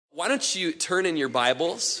Why don't you turn in your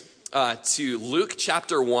Bibles to Luke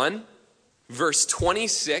chapter 1, verse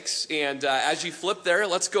 26. And as you flip there,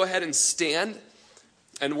 let's go ahead and stand.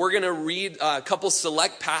 And we're going to read a couple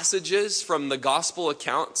select passages from the gospel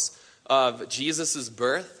accounts of Jesus'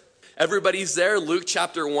 birth. Everybody's there, Luke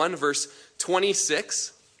chapter 1, verse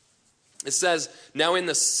 26. It says, "Now in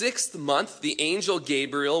the 6th month, the angel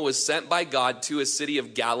Gabriel was sent by God to a city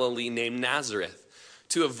of Galilee named Nazareth,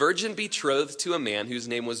 to a virgin betrothed to a man whose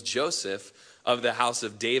name was Joseph of the house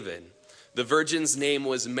of David. The virgin's name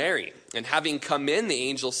was Mary. And having come in, the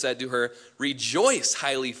angel said to her, 'Rejoice,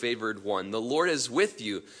 highly favored one, the Lord is with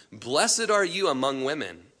you. Blessed are you among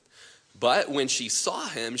women.' But when she saw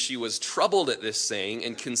him, she was troubled at this saying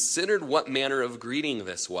and considered what manner of greeting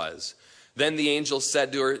this was. Then the angel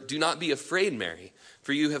said to her, 'Do not be afraid, Mary,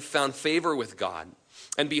 for you have found favor with God.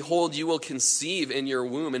 And behold, you will conceive in your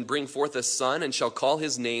womb and bring forth a son, and shall call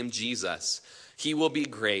his name Jesus. He will be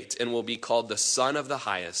great and will be called the Son of the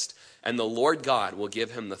Highest. And the Lord God will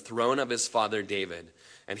give him the throne of his father David.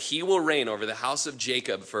 And he will reign over the house of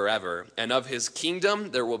Jacob forever. And of his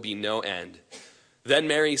kingdom there will be no end.' Then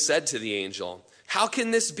Mary said to the angel, 'How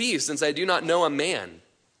can this be, since I do not know a man?'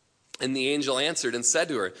 And the angel answered and said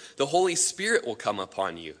to her, 'The Holy Spirit will come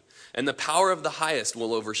upon you, and the power of the Highest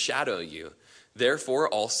will overshadow you. Therefore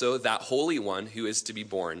also that Holy One who is to be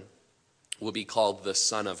born will be called the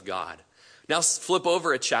Son of God.'" Now flip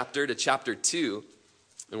over a chapter to chapter 2,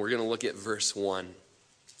 and we're going to look at verse 1.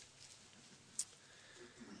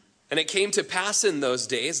 "And it came to pass in those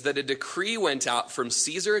days that a decree went out from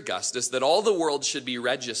Caesar Augustus that all the world should be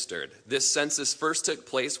registered. This census first took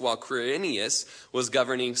place while Quirinius was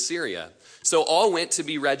governing Syria. So all went to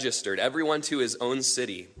be registered, everyone to his own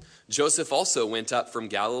city. Joseph also went up from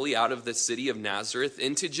Galilee out of the city of Nazareth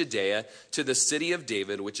into Judea to the city of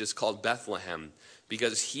David, which is called Bethlehem,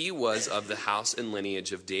 because he was of the house and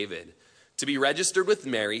lineage of David, to be registered with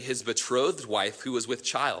Mary, his betrothed wife, who was with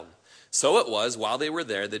child. So it was, while they were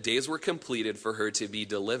there, the days were completed for her to be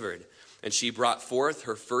delivered. And she brought forth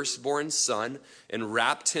her firstborn son and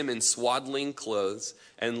wrapped him in swaddling clothes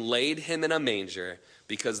and laid him in a manger,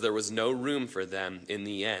 because there was no room for them in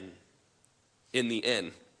the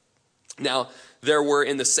inn. Now, there were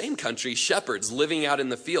in the same country shepherds living out in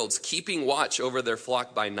the fields, keeping watch over their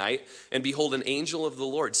flock by night. And behold, an angel of the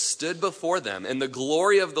Lord stood before them, and the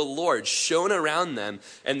glory of the Lord shone around them,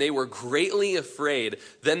 and they were greatly afraid.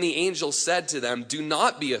 Then the angel said to them, 'Do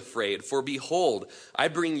not be afraid, for behold, I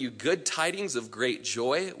bring you good tidings of great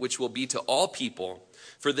joy, which will be to all people.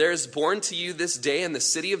 For there is born to you this day in the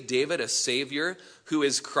city of David a Savior, who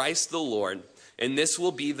is Christ the Lord. And this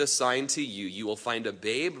will be the sign to you. You will find a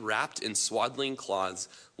babe wrapped in swaddling cloths,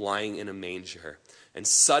 lying in a manger.' And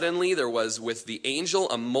suddenly there was with the angel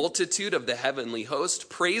a multitude of the heavenly host,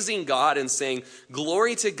 praising God and saying,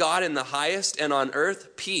 'Glory to God in the highest, and on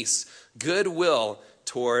earth peace, goodwill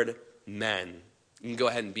toward men.'" You can go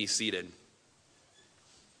ahead and be seated.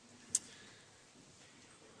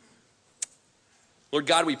 Lord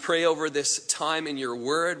God, we pray over this time in your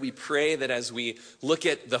word. We pray that as we look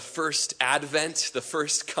at the first advent, the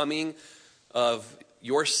first coming of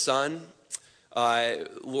your Son,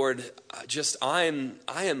 Lord, I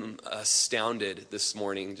am astounded this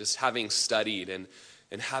morning, just having studied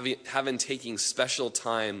and having taking special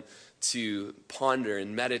time to ponder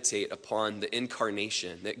and meditate upon the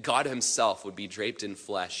incarnation, that God himself would be draped in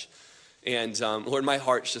flesh. And Lord, my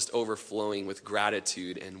heart's just overflowing with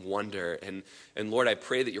gratitude and wonder. And Lord, I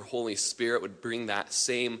pray that your Holy Spirit would bring that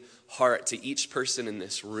same heart to each person in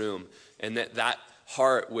this room, and that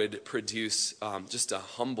heart would produce just a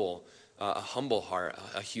humble heart,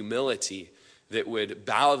 a humility that would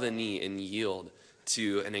bow the knee and yield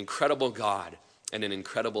to an incredible God and an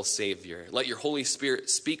incredible Savior. Let your Holy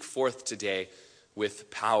Spirit speak forth today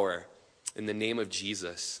with power. In the name of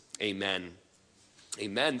Jesus, amen.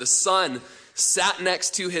 Amen. The Son sat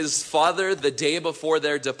next to his Father the day before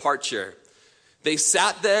their departure. They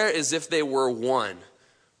sat there as if they were one,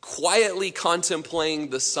 quietly contemplating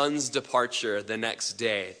the Son's departure the next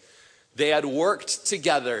day. They had worked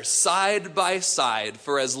together side by side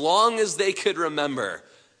for as long as they could remember,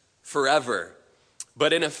 forever.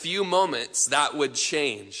 But in a few moments, that would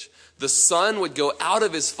change. The Son would go out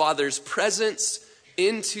of his Father's presence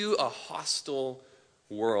into a hostile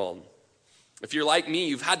world. If you're like me,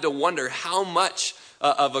 you've had to wonder how much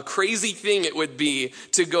of a crazy thing it would be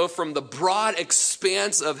to go from the broad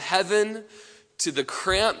expanse of heaven to the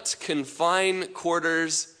cramped, confined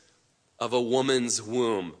quarters of a woman's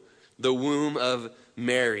womb, the womb of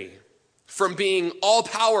Mary. From being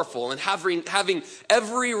all-powerful and having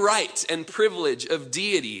every right and privilege of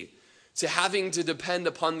deity to having to depend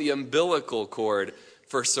upon the umbilical cord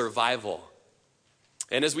for survival.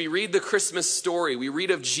 And as we read the Christmas story, we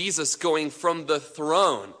read of Jesus going from the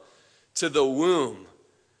throne to the womb,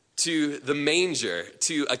 to the manger,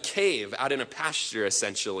 to a cave out in a pasture,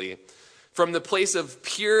 essentially. From the place of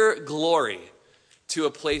pure glory to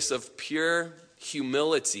a place of pure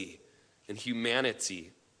humility and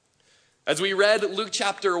humanity. As we read Luke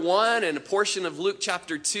chapter 1 and a portion of Luke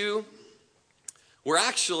chapter 2, we're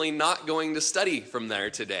actually not going to study from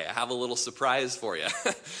there today. I have a little surprise for you.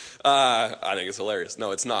 I think it's hilarious.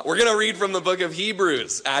 No, it's not. We're going to read from the book of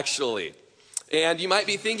Hebrews, actually. And you might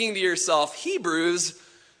be thinking to yourself, Hebrews,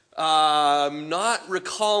 not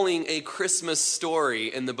recalling a Christmas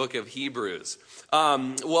story in the book of Hebrews.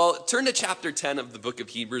 Well, turn to chapter 10 of the book of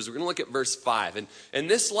Hebrews. We're going to look at verse 5. And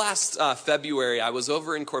this last February, I was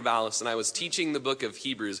over in Corvallis, and I was teaching the book of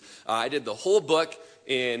Hebrews. I did the whole book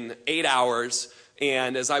in 8 hours.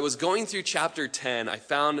 And as I was going through chapter 10, I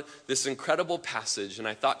found this incredible passage, and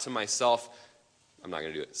I thought to myself, I'm not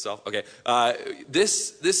going to do it. Okay.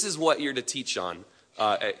 This is what you're to teach on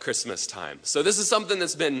at Christmas time. So this is something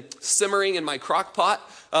that's been simmering in my crock pot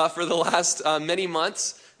for the last many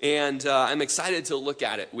months, and I'm excited to look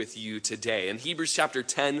at it with you today. In Hebrews chapter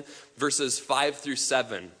 10, verses 5 through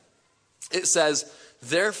 7, it says,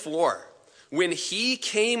 "Therefore, when he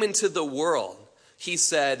came into the world, he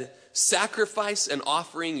said, 'Sacrifice and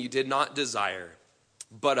offering you did not desire,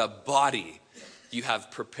 but a body you have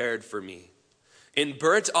prepared for me. In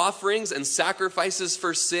burnt offerings and sacrifices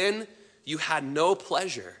for sin, you had no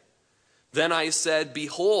pleasure. Then I said,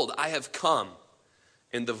 Behold, I have come.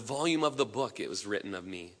 In the volume of the book it was written of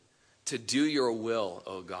me, to do your will,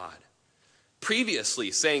 O God.'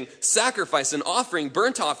 Previously, saying, 'Sacrifice and offering,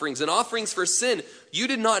 burnt offerings and offerings for sin, you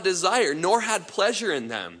did not desire, nor had pleasure in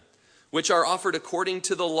them, which are offered according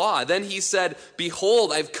to the law.' Then he said,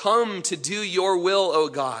 'Behold, I've come to do your will, O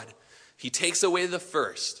God.' He takes away the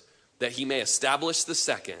first, that he may establish the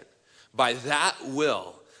second. By that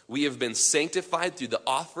will, we have been sanctified through the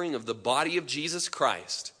offering of the body of Jesus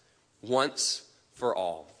Christ once for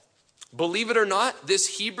all." Believe it or not,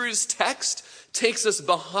 this Hebrews text takes us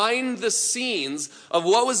behind the scenes of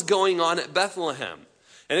what was going on at Bethlehem.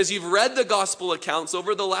 And as you've read the gospel accounts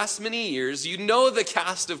over the last many years, you know the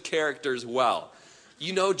cast of characters well.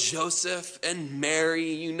 You know Joseph and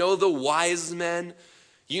Mary, you know the wise men,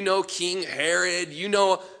 you know King Herod, you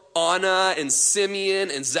know Anna and Simeon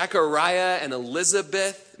and Zechariah and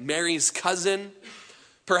Elizabeth, Mary's cousin.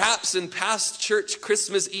 Perhaps in past church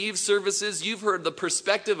Christmas Eve services, you've heard the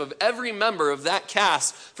perspective of every member of that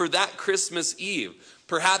cast for that Christmas Eve.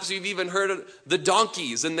 Perhaps you've even heard the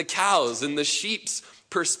donkeys and the cows and the sheep's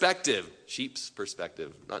perspective. Sheep's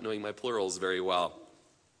perspective, not knowing my plurals very well.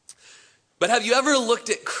 But have you ever looked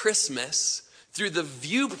at Christmas through the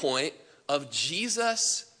viewpoint of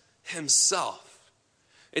Jesus himself?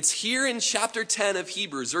 It's here in chapter 10 of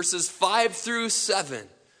Hebrews, verses 5 through 7,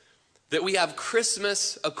 that we have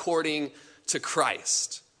Christmas according to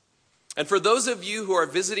Christ. And for those of you who are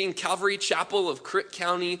visiting Calvary Chapel of Crick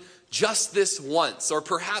County just this once, or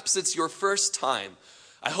perhaps it's your first time,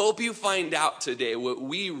 I hope you find out today what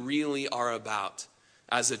we really are about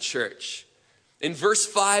as a church. In verse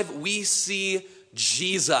 5, we see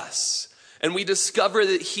Jesus, and we discover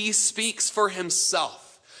that he speaks for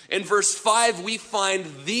himself. In verse 5, we find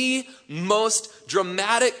the most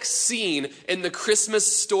dramatic scene in the Christmas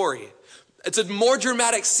story. It's a more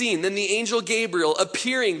dramatic scene than the angel Gabriel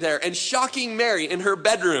appearing there and shocking Mary in her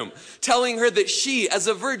bedroom, telling her that she, as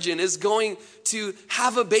a virgin, is going to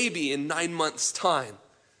have a baby in 9 months' time.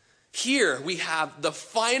 Here we have the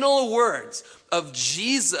final words of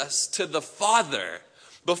Jesus to the Father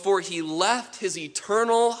before he left his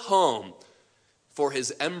eternal home for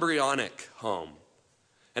his embryonic home.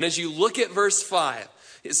 And as you look at verse 5,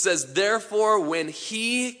 it says, "Therefore, when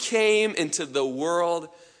he came into the world,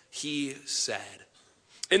 he said."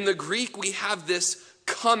 In the Greek, we have this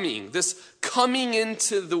coming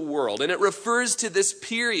into the world. And it refers to this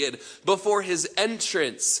period before his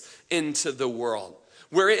entrance into the world,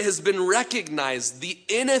 where it has been recognized the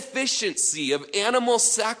inefficiency of animal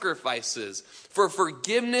sacrifices for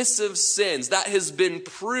forgiveness of sins. That has been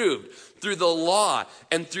proved through the law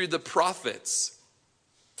and through the prophets.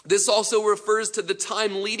 This also refers to the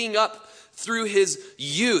time leading up through his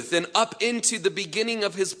youth and up into the beginning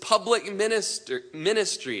of his public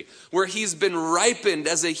ministry, where he's been ripened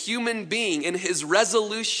as a human being in his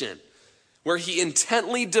resolution, where he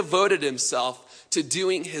intently devoted himself to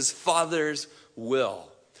doing his Father's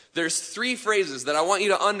will. There's 3 phrases that I want you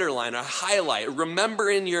to underline or highlight, remember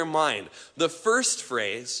in your mind. The first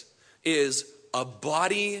phrase is, "A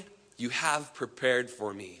body you have prepared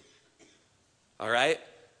for me." All right?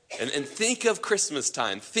 And think of Christmas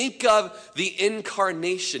time. Think of the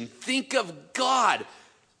incarnation. Think of God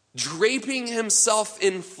draping himself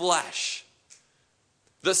in flesh.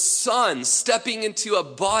 The Son stepping into a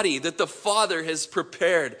body that the Father has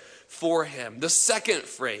prepared for him. The second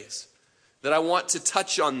phrase that I want to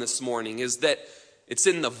touch on this morning is that it's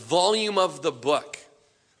in the volume of the book.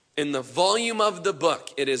 In the volume of the book,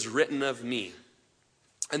 it is written of me.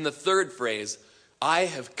 And the third phrase, I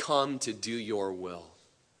have come to do your will.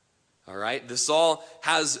 All right? This all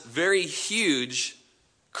has very huge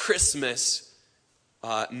Christmas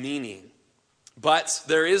meaning. But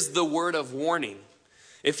there is the word of warning.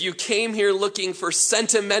 If you came here looking for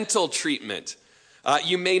sentimental treatment,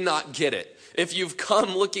 you may not get it. If you've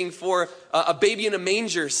come looking for a baby in a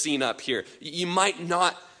manger scene up here, you might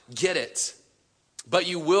not get it. But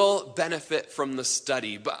you will benefit from the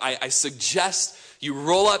study. But I suggest you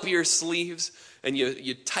roll up your sleeves and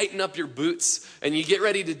you tighten up your boots and you get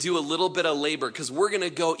ready to do a little bit of labor, because we're going to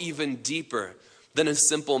go even deeper than a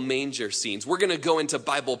simple manger scenes. We're going to go into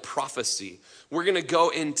Bible prophecy. We're going to go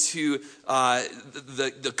into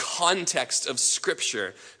the context of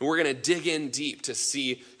Scripture. And we're going to dig in deep to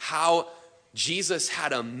see how Jesus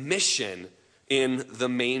had a mission in the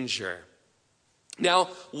manger. Now,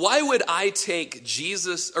 why would I take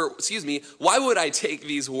why would I take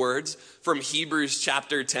these words from Hebrews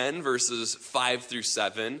chapter 10, verses 5 through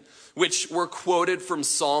 7, which were quoted from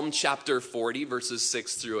Psalm chapter 40, verses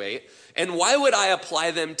 6 through 8, and why would I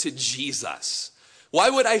apply them to Jesus? Why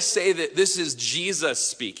would I say that this is Jesus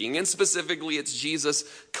speaking, and specifically it's Jesus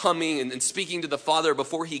coming and speaking to the Father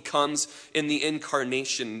before he comes in the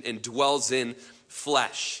incarnation and dwells in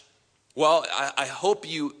flesh? Well, I hope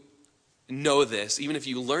you know this, even if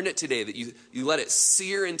you learned it today, that you let it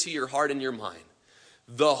sear into your heart and your mind.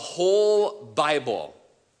 The whole Bible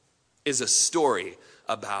is a story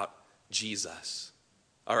about Jesus.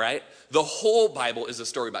 All right? The whole Bible is a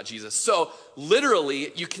story about Jesus. So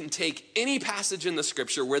literally, you can take any passage in the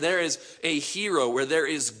Scripture where there is a hero, where there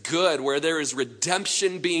is good, where there is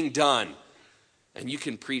redemption being done, and you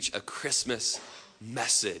can preach a Christmas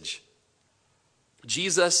message.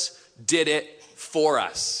 Jesus did it for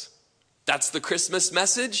us. That's the Christmas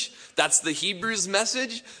message. That's the Hebrews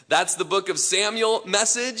message. That's the book of Samuel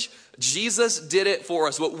message. Jesus did it for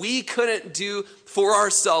us. What we couldn't do for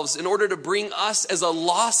ourselves in order to bring us as a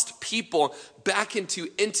lost people back into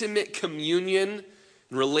intimate communion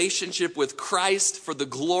and relationship with Christ for the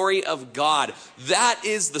glory of God. That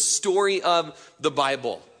is the story of the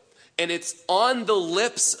Bible. And it's on the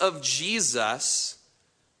lips of Jesus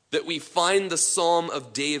that we find the Psalm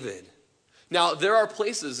of David. Now, there are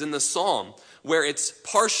places in the Psalm where it's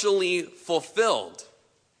partially fulfilled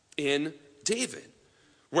in David,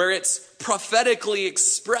 where it's prophetically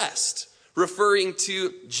expressed, referring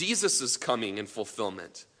to Jesus' coming and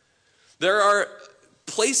fulfillment. There are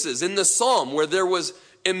places in the Psalm where there was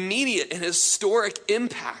immediate and historic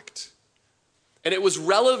impact. And it was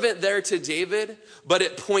relevant there to David, but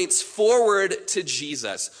it points forward to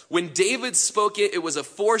Jesus. When David spoke it, it was a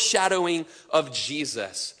foreshadowing of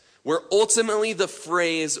Jesus, where ultimately the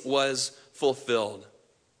phrase was fulfilled.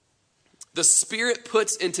 The Spirit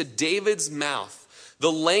puts into David's mouth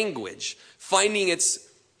the language, finding its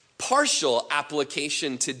partial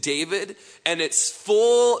application to David and its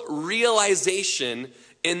full realization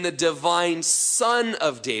in the divine Son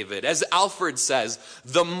of David. As Alfred says,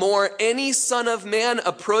 the more any Son of Man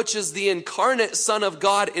approaches the incarnate Son of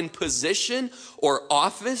God in position or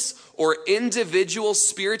office or individual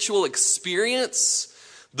spiritual experience,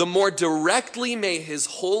 the more directly may his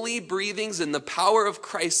holy breathings and the power of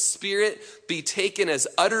Christ's Spirit be taken as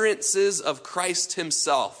utterances of Christ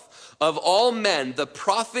himself. Of all men, the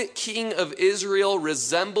prophet king of Israel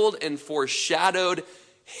resembled and foreshadowed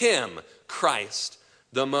him, Christ,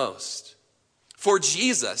 the most. For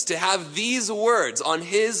Jesus to have these words on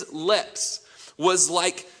his lips was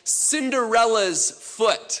like Cinderella's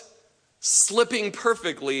foot slipping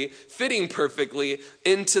perfectly, fitting perfectly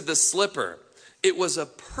into the slipper. It was a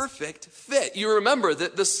perfect fit. You remember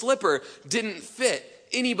that the slipper didn't fit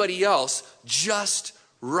anybody else just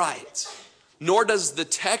right. Nor does the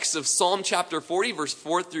text of Psalm chapter 40, verse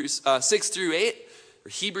 6 through 8, or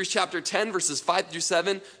Hebrews chapter 10, verses 5 through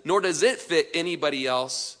 7, nor does it fit anybody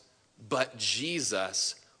else but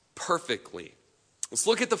Jesus perfectly. Let's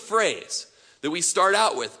look at the phrase that we start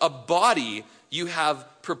out with. A body you have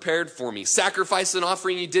prepared for me. Sacrifice and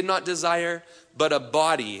offering you did not desire, but a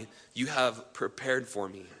body you have prepared for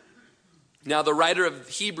me. Now, the writer of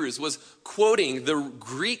Hebrews was quoting the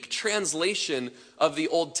Greek translation of the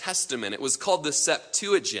Old Testament. It was called the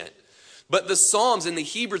Septuagint. But the Psalms in the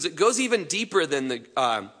Hebrews, it goes even deeper than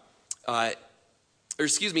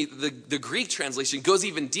the Greek translation goes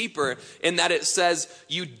even deeper in that it says,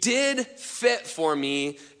 you did fit for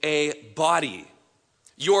me a body.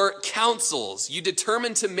 Your counsels, you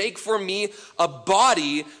determined to make for me a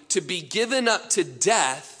body to be given up to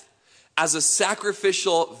death as a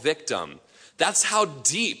sacrificial victim. That's how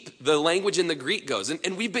deep the language in the Greek goes.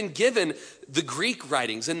 And we've been given the Greek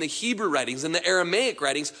writings and the Hebrew writings and the Aramaic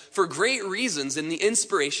writings for great reasons in the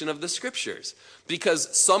inspiration of the scriptures.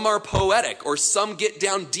 Because some are poetic or some get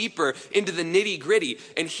down deeper into the nitty-gritty.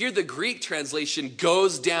 And here the Greek translation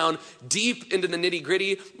goes down deep into the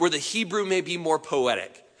nitty-gritty where the Hebrew may be more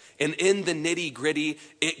poetic. And in the nitty-gritty,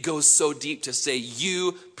 it goes so deep to say,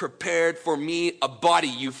 you prepared for me a body.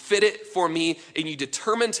 You fit it for me, and you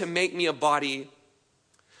determined to make me a body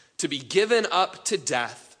to be given up to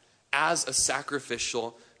death as a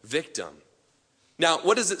sacrificial victim. Now,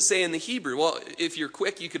 what does it say in the Hebrew? Well, if you're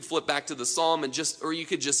quick, you could flip back to the Psalm or you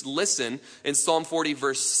could just listen in Psalm 40,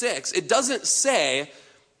 verse 6. It doesn't say,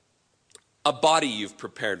 a body you've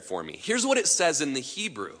prepared for me. Here's what it says in the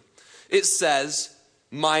Hebrew. It says,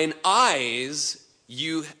 my ears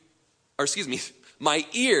you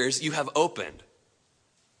have opened.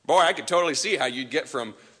 Boy, I could totally see how you'd get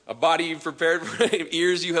from a body you've prepared for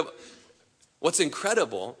ears you have. What's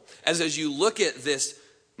incredible is as you look at this,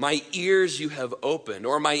 my ears you have opened,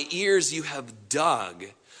 or my ears you have dug,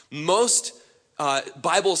 most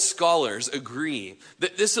Bible scholars agree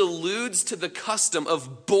that this alludes to the custom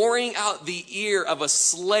of boring out the ear of a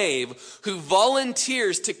slave who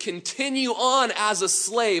volunteers to continue on as a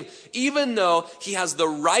slave, even though he has the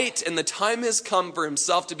right and the time has come for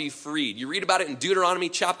himself to be freed. You read about it in Deuteronomy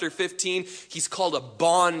chapter 15. He's called a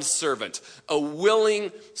bond servant, a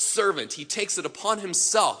willing servant. He takes it upon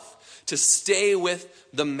himself to stay with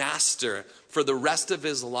the master for the rest of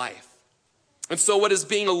his life. And so what is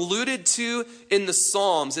being alluded to in the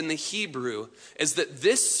Psalms, in the Hebrew, is that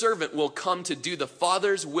this servant will come to do the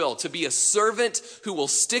Father's will, to be a servant who will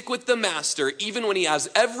stick with the master even when he has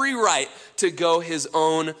every right to go his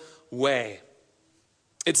own way.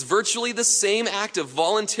 It's virtually the same act of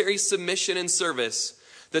voluntary submission and service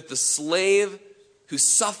that the slave who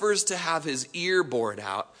suffers to have his ear bored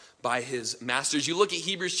out by his masters. You look at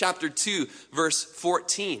Hebrews chapter 2, verse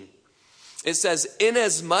 14. It says,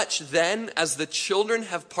 inasmuch then as the children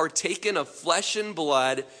have partaken of flesh and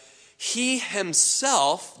blood, he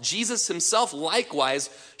himself, Jesus himself likewise,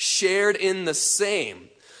 shared in the same,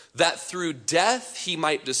 that through death he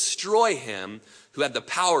might destroy him who had the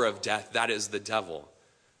power of death, that is the devil.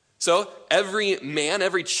 So every man,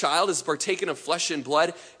 every child has partaken of flesh and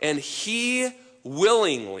blood, and he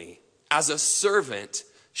willingly, as a servant,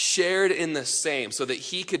 shared in the same so that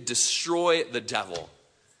he could destroy the devil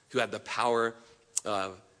who had the power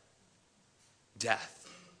of death.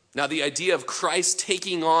 Now, the idea of Christ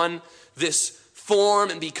taking on this form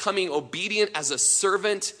and becoming obedient as a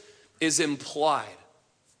servant is implied.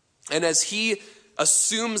 And as he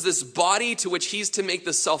assumes this body to which he's to make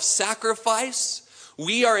the self-sacrifice,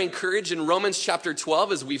 we are encouraged in Romans chapter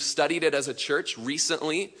 12, as we've studied it as a church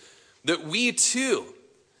recently, that we too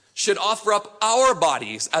should offer up our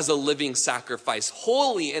bodies as a living sacrifice,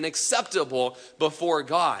 holy and acceptable before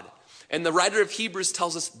God. And the writer of Hebrews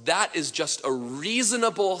tells us that is just a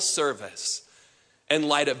reasonable service in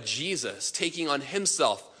light of Jesus taking on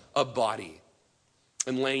himself a body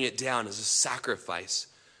and laying it down as a sacrifice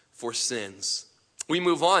for sins. We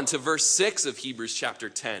move on to verse 6 of Hebrews chapter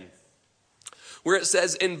 10, where it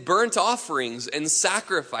says, in burnt offerings and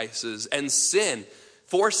sacrifices and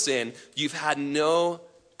for sin, you've had no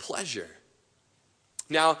pleasure.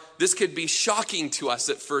 Now, this could be shocking to us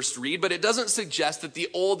at first read, but it doesn't suggest that the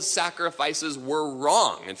old sacrifices were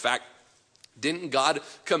wrong. In fact, didn't God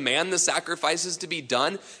command the sacrifices to be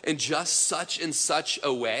done in just such and such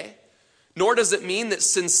a way? Nor does it mean that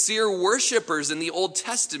sincere worshipers in the Old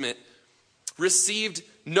Testament received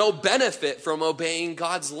no benefit from obeying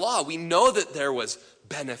God's law. We know that there was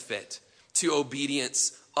benefit to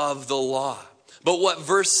obedience of the law. But what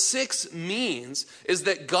verse 6 means is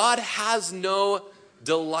that God has no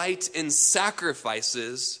delight in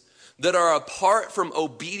sacrifices that are apart from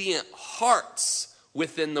obedient hearts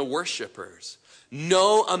within the worshipers.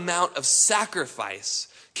 No amount of sacrifice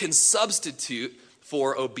can substitute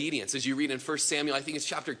for obedience. As you read in 1 Samuel, I think it's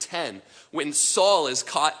chapter 10, when Saul is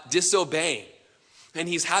caught disobeying, and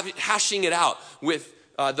he's hashing it out with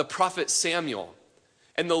the prophet Samuel.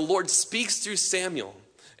 And the Lord speaks through Samuel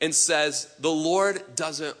and says, the Lord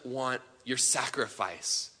doesn't want your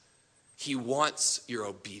sacrifice. He wants your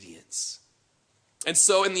obedience. And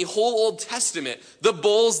so in the whole Old Testament, the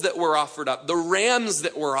bulls that were offered up, the rams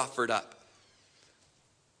that were offered up,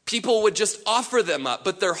 People would just offer them up,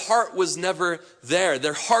 but their heart was never there.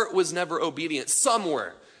 Their heart was never obedient. Some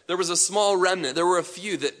were. There was a small remnant. There were a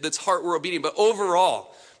few that's heart were obedient, but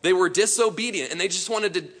overall, they were disobedient, and they just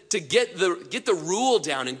wanted to get the rule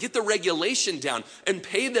down and get the regulation down and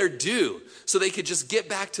pay their due so they could just get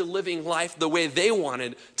back to living life the way they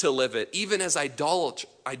wanted to live it, even as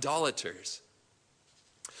idolaters.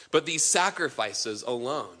 But these sacrifices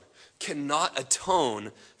alone cannot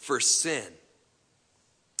atone for sin.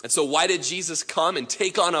 And so why did Jesus come and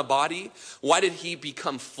take on a body? Why did he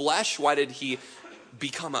become flesh? Why did he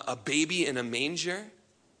become a baby in a manger?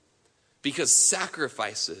 Because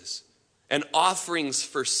sacrifices and offerings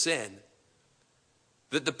for sin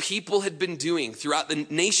that the people had been doing throughout the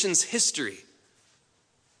nation's history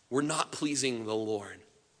were not pleasing the Lord.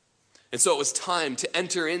 And so it was time to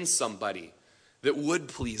enter in somebody that would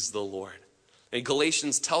please the Lord. And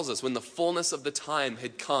Galatians tells us when the fullness of the time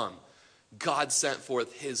had come, God sent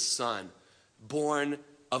forth his son, born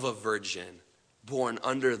of a virgin, born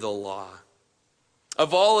under the law.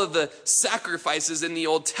 Of all of the sacrifices in the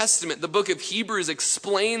Old Testament, the book of Hebrews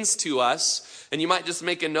explains to us, and you might just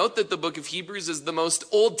make a note that the book of Hebrews is the most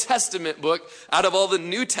Old Testament book out of all the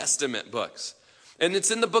New Testament books. And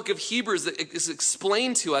it's in the book of Hebrews that it is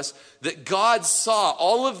explained to us that God saw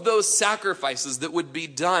all of those sacrifices that would be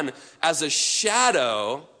done as a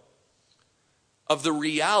shadow of the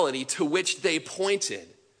reality to which they pointed.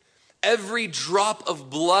 Every drop of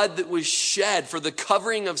blood that was shed for the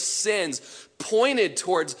covering of sins pointed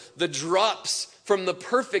towards the drops from the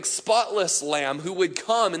perfect, spotless Lamb who would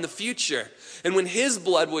come in the future. And when his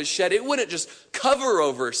blood was shed, it wouldn't just cover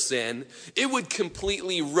over sin, it would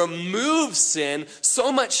completely remove sin,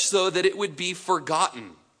 so much so that it would be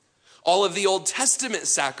forgotten. All of the Old Testament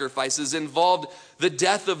sacrifices involved the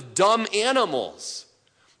death of dumb animals.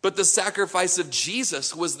 But the sacrifice of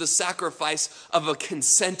Jesus was the sacrifice of a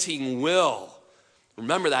consenting will.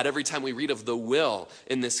 Remember that every time we read of the will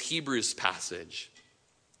in this Hebrews passage.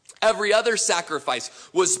 Every other sacrifice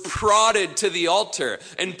was prodded to the altar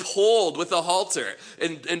and pulled with a halter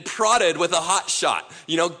and prodded with a hot shot.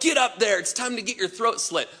 Get up there, it's time to get your throat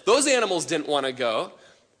slit. Those animals didn't want to go.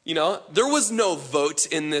 There was no vote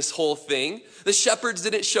in this whole thing. The shepherds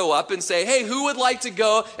didn't show up and say, hey, who would like to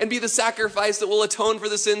go and be the sacrifice that will atone for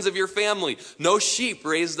the sins of your family? No sheep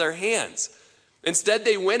raised their hands. Instead,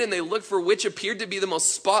 they went and they looked for which appeared to be the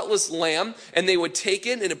most spotless lamb, and they would take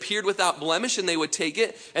it, and it appeared without blemish, and they would take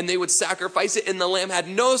it, and they would sacrifice it, and the lamb had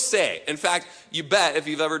no say. In fact, you bet, if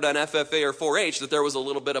you've ever done FFA or 4-H, that there was a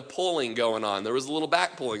little bit of pulling going on. There was a little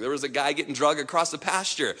back pulling. There was a guy getting dragged across the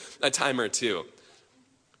pasture a time or two.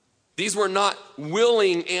 These were not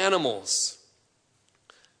willing animals.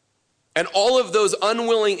 And all of those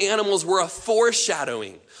unwilling animals were a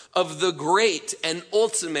foreshadowing of the great and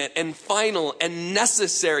ultimate and final and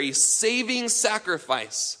necessary saving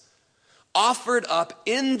sacrifice offered up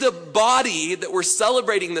in the body that we're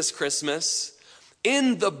celebrating this Christmas,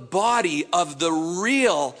 in the body of the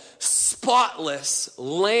real spotless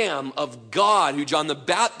Lamb of God, who John the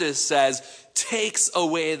Baptist says takes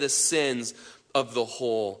away the sins of the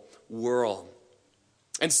whole world.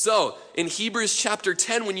 And so, in Hebrews chapter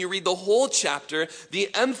 10, when you read the whole chapter,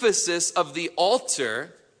 the emphasis of the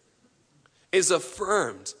altar is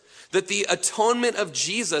affirmed. That the atonement of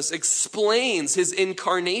Jesus explains his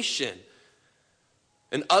incarnation.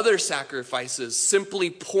 And other sacrifices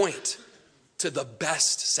simply point to the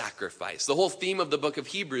best sacrifice. The whole theme of the book of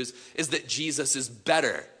Hebrews is that Jesus is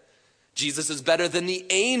better. Jesus is better than the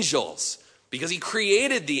angels because he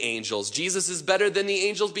created the angels. Jesus is better than the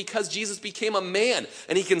angels because Jesus became a man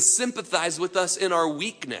and he can sympathize with us in our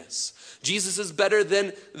weakness. Jesus is better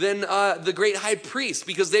than the great high priest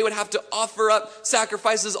because they would have to offer up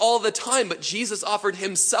sacrifices all the time, but Jesus offered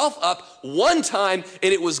himself up one time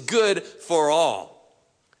and it was good for all.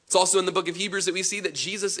 It's also in the book of Hebrews that we see that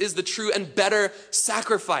Jesus is the true and better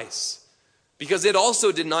sacrifice because it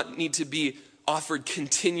also did not need to be offered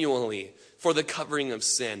continually for the covering of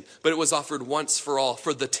sin, but it was offered once for all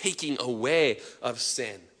for the taking away of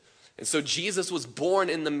sin. And so Jesus was born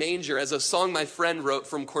in the manger. As a song my friend wrote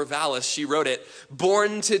from Corvallis, she wrote it,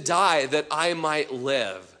 born to die that I might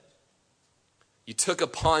live. You took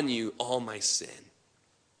upon you all my sin.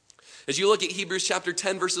 As you look at Hebrews chapter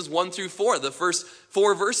 10, verses 1 through 4, the first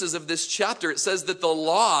 4 verses of this chapter, it says that the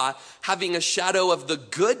law, having a shadow of the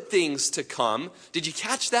good things to come, did you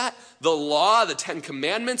catch that? The law, the 10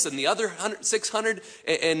 commandments, and the other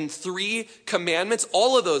 603 commandments,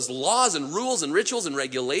 all of those laws and rules and rituals and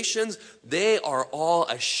regulations, they are all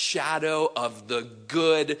a shadow of the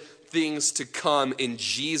good things to come in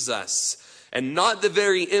Jesus, and not the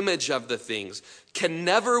very image of the things. can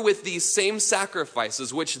never, with these same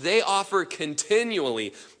sacrifices, which they offer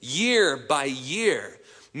continually, year by year,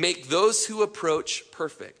 make those who approach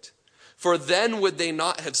perfect. For then would they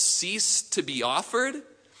not have ceased to be offered?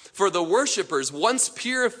 For the worshipers, once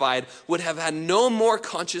purified, would have had no more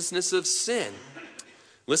consciousness of sin.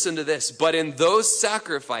 Listen to this. But in those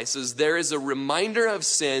sacrifices, there is a reminder of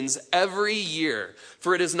sins every year.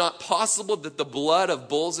 For it is not possible that the blood of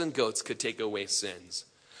bulls and goats could take away sins.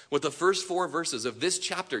 What the first 4 verses of this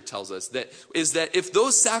chapter tells us is that if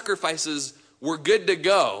those sacrifices were good to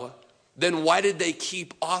go, then why did they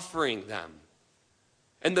keep offering them?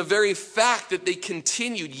 And the very fact that they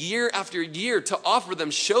continued year after year to offer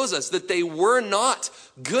them shows us that they were not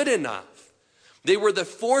good enough. They were the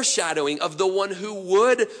foreshadowing of the one who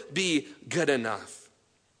would be good enough.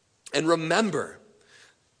 And remember,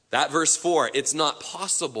 that verse 4, it's not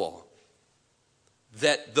possible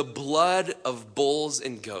that the blood of bulls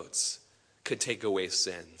and goats could take away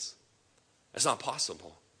sins. That's not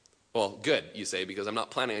possible. Well, good, you say, because I'm not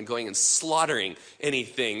planning on going and slaughtering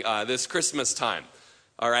anything this Christmas time.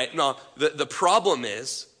 All right? No, the problem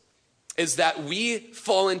is that we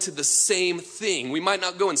fall into the same thing. We might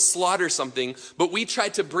not go and slaughter something, but we try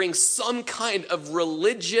to bring some kind of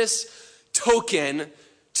religious token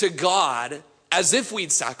to God as if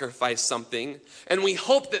we'd sacrifice something, and we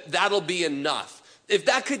hope that that'll be enough. If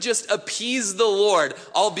that could just appease the Lord,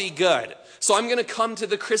 I'll be good. So I'm going to come to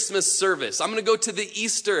the Christmas service. I'm going to go to the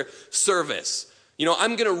Easter service.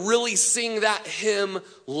 I'm going to really sing that hymn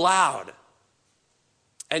loud.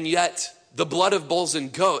 And yet, the blood of bulls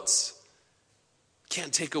and goats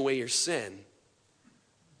can't take away your sin.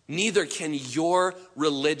 Neither can your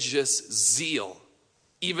religious zeal,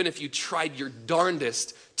 even if you tried your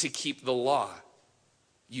darndest to keep the law.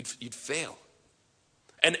 You'd fail.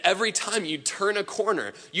 And every time you'd turn a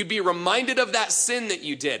corner, you'd be reminded of that sin that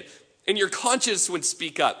you did. And your conscience would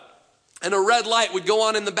speak up. And a red light would go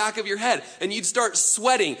on in the back of your head. And you'd start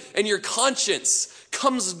sweating. And your conscience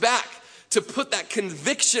comes back to put that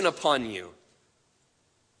conviction upon you.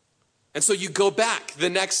 And so you go back the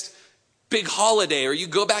next big holiday, or you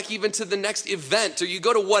go back even to the next event, or you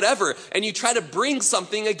go to whatever, and you try to bring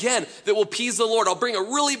something again that will please the Lord. I'll bring a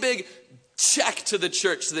really big check to the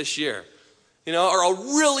church this year. Or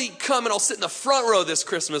I'll really come and I'll sit in the front row this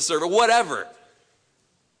Christmas service, whatever.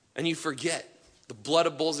 And you forget the blood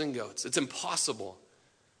of bulls and goats. It's impossible.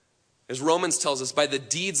 As Romans tells us, by the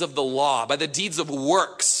deeds of the law, by the deeds of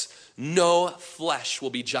works, no flesh will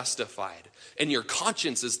be justified. And your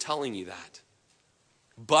conscience is telling you that.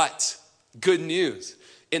 But, good news,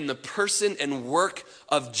 in the person and work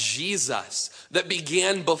of Jesus that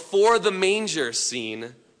began before the manger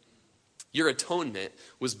scene, your atonement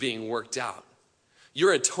was being worked out.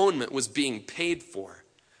 Your atonement was being paid for.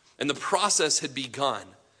 And the process had begun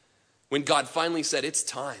when God finally said, it's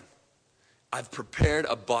time. I've prepared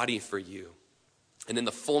a body for you. And in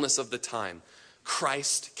the fullness of the time,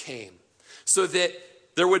 Christ came so that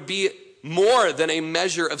there would be more than a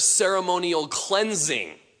measure of ceremonial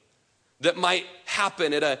cleansing that might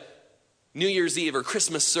happen at a New Year's Eve or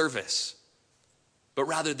Christmas service. But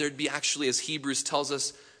rather there'd be actually, as Hebrews tells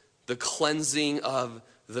us, the cleansing of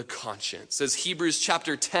the conscience. As Hebrews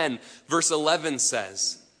chapter 10, verse 11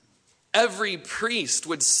 says, every priest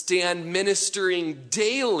would stand ministering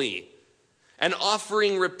daily and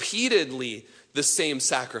offering repeatedly the same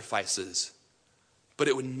sacrifices, but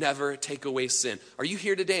it would never take away sin. Are you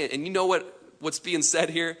here today? And you know what's being said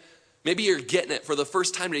here? Maybe you're getting it for the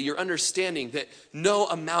first time today. You're understanding that no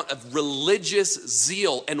amount of religious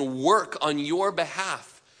zeal and work on your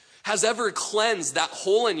behalf has ever cleansed that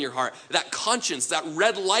hole in your heart, that conscience, that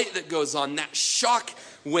red light that goes on, that shock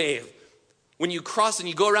wave. When you cross and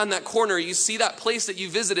you go around that corner, you see that place that you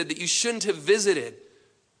visited that you shouldn't have visited.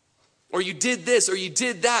 Or you did this, or you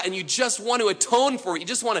did that, and you just want to atone for it. You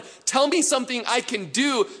just want to tell me something I can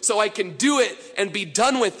do so I can do it and be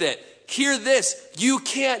done with it. Hear this, you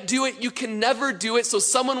can't do it, you can never do it, so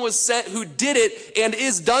someone was sent who did it and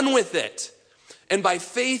is done with it. And by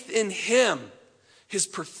faith in him, his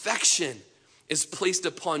perfection is placed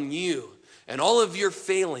upon you, and all of your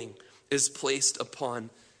failing is placed upon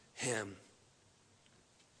him.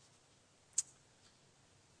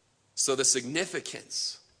 So the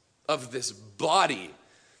significance of this body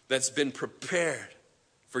that's been prepared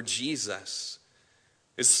for Jesus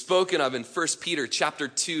is spoken of in 1 Peter chapter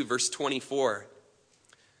 2, verse 24.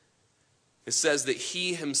 It says that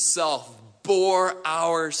he himself bore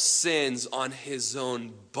our sins on his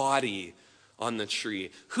own body on the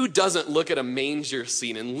tree. Who doesn't look at a manger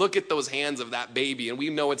scene and look at those hands of that baby, and we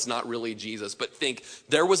know it's not really Jesus, but think,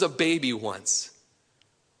 there was a baby once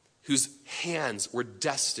whose hands were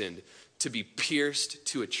destined to be pierced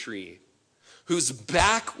to a tree, whose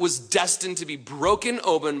back was destined to be broken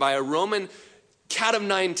open by a Roman cat of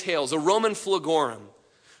nine tails, a Roman flagorum,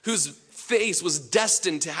 whose face was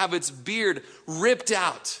destined to have its beard ripped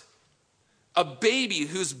out, a baby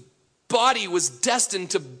whose body was destined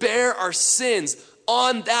to bear our sins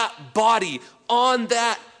on that body, on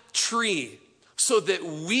that tree, so that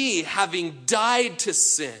we, having died to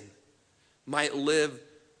sin, might live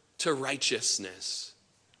to righteousness.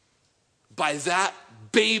 By that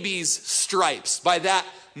baby's stripes, by that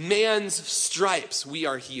man's stripes, we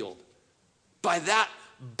are healed. By that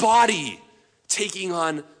body taking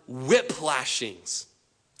on whiplashings,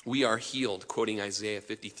 we are healed, quoting Isaiah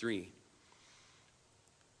 53.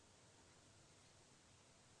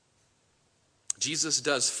 Jesus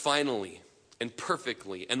does finally and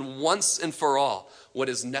perfectly and once and for all what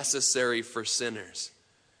is necessary for sinners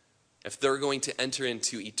if they're going to enter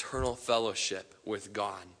into eternal fellowship with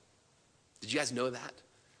God. Did you guys know that?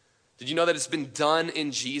 Did you know that it's been done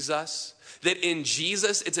in Jesus? That in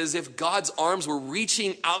Jesus, it's as if God's arms were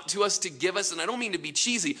reaching out to us to give us, and I don't mean to be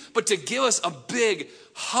cheesy, but to give us a big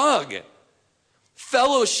hug.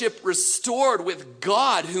 Fellowship restored with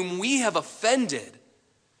God whom we have offended.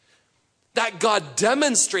 That God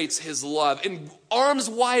demonstrates his love in arms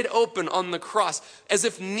wide open on the cross, as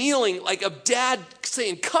if kneeling like a dad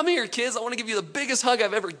saying, "Come here, kids, I want to give you the biggest hug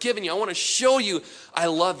I've ever given you. I want to show you I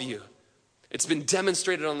love you." It's been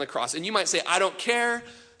demonstrated on the cross. And you might say, "I don't care.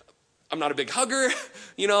 I'm not a big hugger.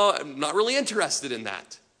 I'm not really interested in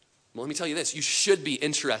that." Well, let me tell you this. You should be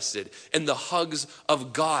interested in the hugs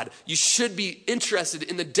of God. You should be interested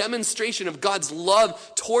in the demonstration of God's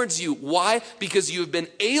love towards you. Why? Because you have been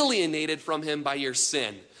alienated from him by your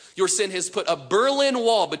sin. Your sin has put a Berlin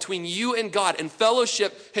Wall between you and God, and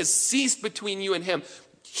fellowship has ceased between you and him.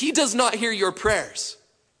 He does not hear your prayers.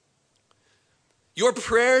 Your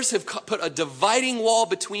prayers have put a dividing wall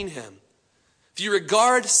between him. If you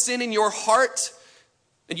regard sin in your heart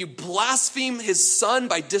and you blaspheme his son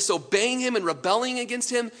by disobeying him and rebelling against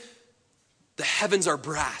him, the heavens are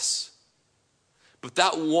brass. But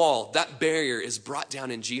that wall, that barrier is brought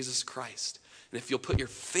down in Jesus Christ. And if you'll put your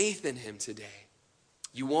faith in him today,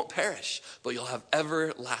 you won't perish, but you'll have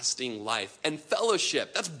everlasting life and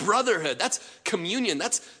fellowship. That's brotherhood. That's communion.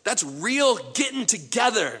 That's real getting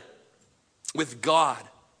together with God.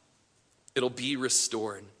 It'll be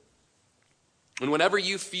restored. And whenever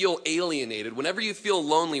you feel alienated, whenever you feel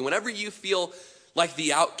lonely, whenever you feel like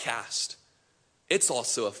the outcast, it's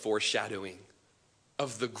also a foreshadowing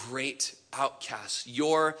of the great outcast,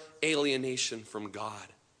 your alienation from God.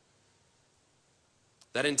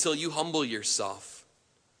 That until you humble yourself,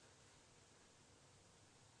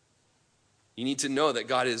 you need to know that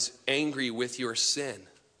God is angry with your sin.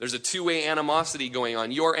 There's a two-way animosity going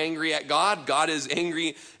on. You're angry at God, God is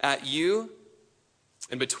angry at you.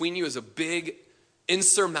 And between you is a big,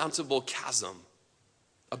 insurmountable chasm,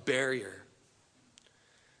 a barrier.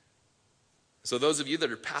 So those of you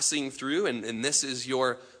that are passing through, and this is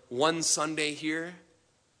your one Sunday here,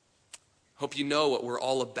 hope you know what we're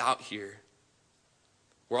all about here.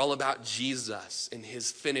 We're all about Jesus and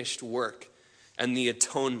his finished work and the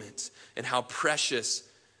atonement and how precious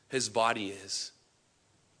his body is.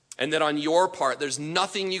 And that on your part, there's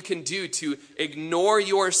nothing you can do to ignore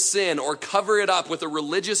your sin or cover it up with a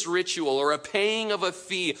religious ritual or a paying of a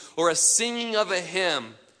fee or a singing of a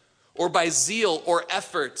hymn or by zeal or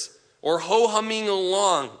effort or ho-humming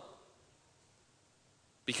along,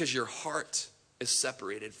 because your heart is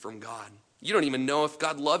separated from God. You don't even know if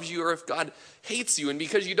God loves you or if God hates you. And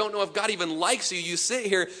because you don't know if God even likes you, you sit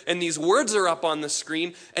here and these words are up on the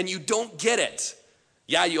screen and you don't get it.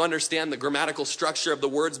 Yeah, you understand the grammatical structure of the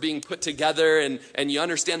words being put together and you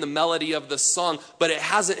understand the melody of the song, but it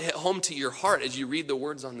hasn't hit home to your heart as you read the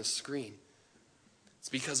words on the screen. It's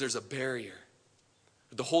because there's a barrier.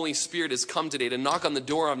 The Holy Spirit has come today to knock on the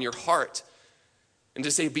door on your heart and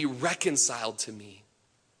to say, be reconciled to me.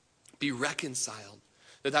 Be reconciled.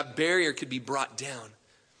 That barrier could be brought down.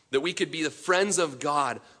 That we could be the friends of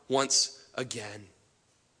God once again.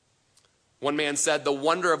 One man said, the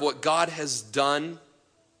wonder of what God has done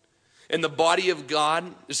in the body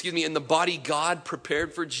God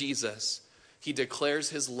prepared for Jesus, he declares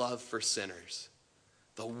his love for sinners.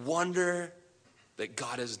 The wonder that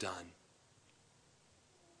God has done.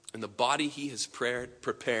 In the body he has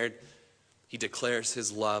prepared, he declares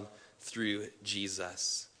his love through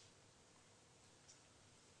Jesus.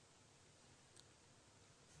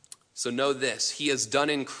 So know this, he has done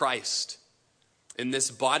in Christ, in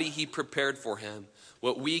this body he prepared for him,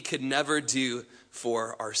 what we could never do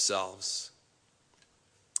for ourselves.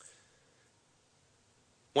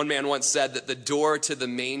 One man once said that the door to the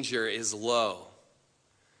manger is low,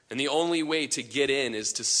 and the only way to get in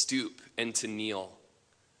is to stoop and to kneel.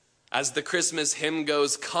 As the Christmas hymn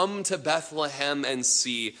goes, come to Bethlehem and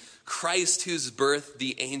see Christ whose birth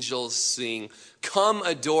the angels sing. Come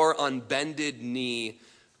adore on bended knee,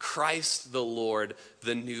 Christ the Lord,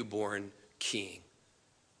 the newborn King.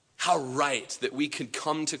 How right that we can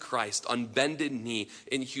come to Christ on bended knee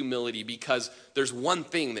in humility, because there's one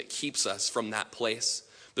thing that keeps us from that place.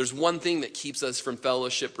 There's one thing that keeps us from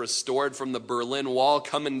fellowship restored, from the Berlin Wall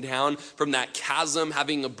coming down, from that chasm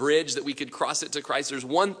having a bridge that we could cross it to Christ. There's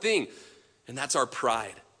one thing, and that's our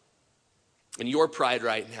pride. And your pride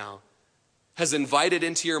right now has invited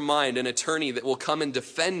into your mind an attorney that will come and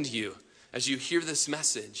defend you as you hear this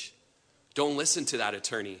message. Don't listen to that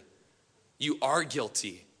attorney. You are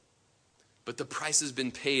guilty, but the price has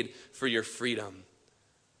been paid for your freedom.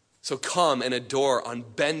 So come and adore on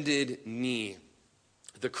bended knee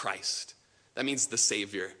the Christ. That means the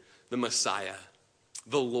Savior, the Messiah,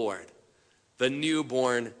 the Lord, the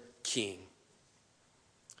newborn King.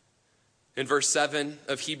 In verse 7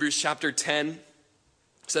 of Hebrews chapter 10, it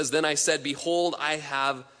says, then I said, behold, I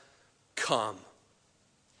have come.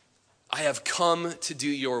 I have come to do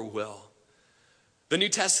your will. The New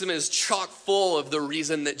Testament is chock full of the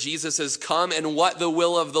reason that Jesus has come and what the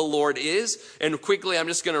will of the Lord is. And quickly, I'm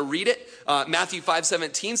just going to read it. Matthew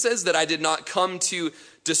 5:17 says that I did not come to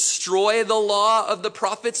destroy the law of the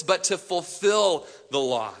prophets, but to fulfill the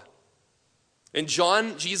law. In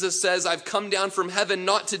John, Jesus says, I've come down from heaven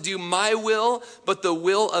not to do my will, but the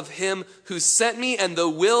will of him who sent me. And the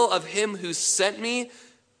will of him who sent me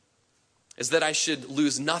is that I should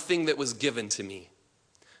lose nothing that was given to me,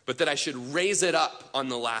 but that I should raise it up on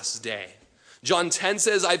the last day. John 10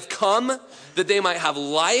 says, I've come that they might have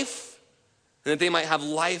life, and that they might have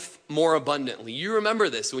life more abundantly. You remember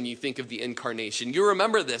this when you think of the incarnation. You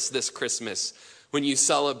remember this Christmas when you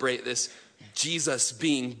celebrate this Jesus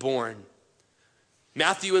being born.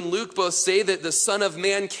 Matthew and Luke both say that the Son of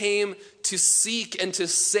Man came to seek and to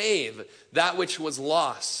save that which was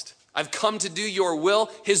lost. I've come to do your will.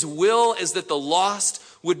 His will is that the lost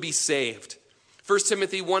would be saved. 1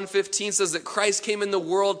 Timothy 1:15 says that Christ came in the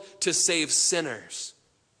world to save sinners.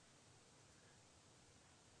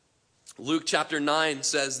 Luke chapter 9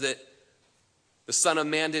 says that the Son of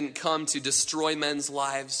Man didn't come to destroy men's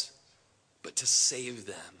lives, but to save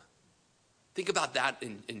them. Think about that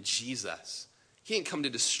in Jesus. He didn't come to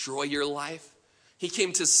destroy your life. He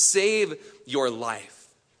came to save your life.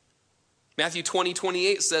 Matthew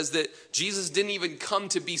 20:28 says that Jesus didn't even come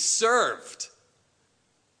to be served,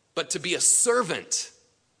 but to be a servant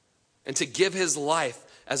and to give his life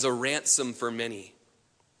as a ransom for many.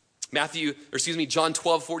 John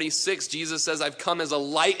 12:46, Jesus says, I've come as a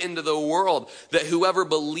light into the world, that whoever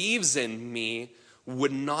believes in me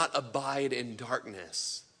would not abide in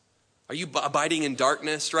darkness. Are you abiding in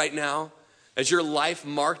darkness right now? Is your life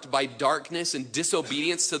marked by darkness and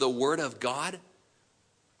disobedience to the word of God?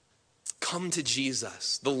 Come to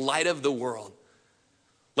Jesus, the light of the world.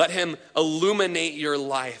 Let him illuminate your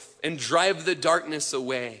life and drive the darkness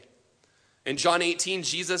away. In John 18,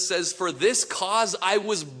 Jesus says, for this cause I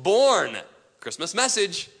was born. Christmas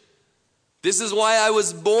message. This is why I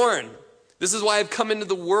was born. This is why I've come into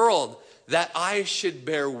the world, that I should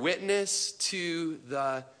bear witness to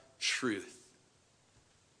the truth.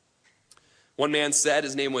 One man said,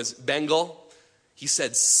 his name was Bengal, he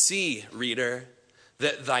said, see, reader,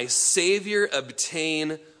 that thy Savior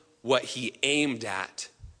obtain what he aimed at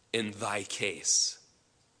in thy case.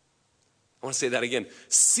 I want to say that again.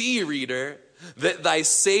 See, reader, that thy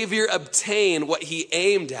Savior obtain what he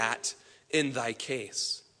aimed at in thy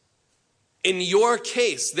case. In your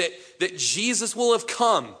case, that Jesus will have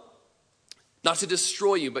come, not to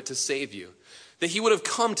destroy you, but to save you. That he would have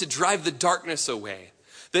come to drive the darkness away.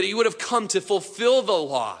 That he would have come to fulfill the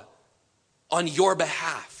law on your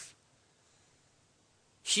behalf.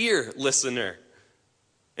 Hear, listener,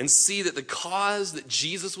 and see that the cause that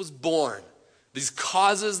Jesus was born, these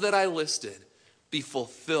causes that I listed, be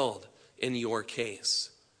fulfilled in your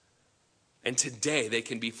case. And today they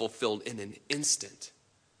can be fulfilled in an instant.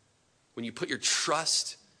 When you put your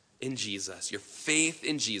trust in Jesus, your faith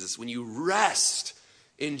in Jesus, when you rest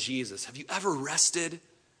in Jesus. Have you ever rested?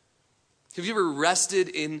 Have you ever rested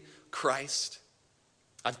in Christ?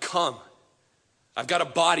 I've come. I've got a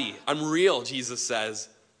body. I'm real, Jesus says.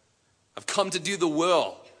 I've come to do the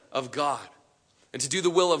will of God and to do the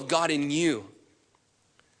will of God in you.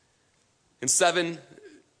 In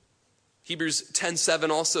Hebrews 10:7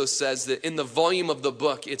 also says that in the volume of the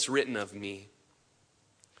book, it's written of me.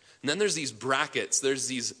 And then there's these brackets, there's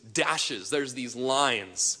these dashes, there's these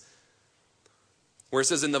lines. where it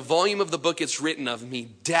says, in the volume of the book it's written of me,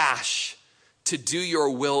 dash, to do your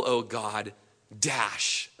will, O God,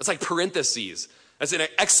 dash. That's like parentheses. That's an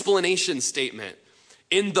explanation statement.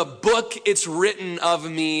 In the book it's written of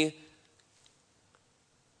me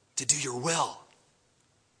to do your will.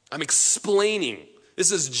 I'm explaining.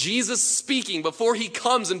 This is Jesus speaking before he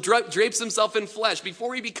comes and drapes himself in flesh,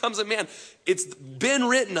 before he becomes a man. It's been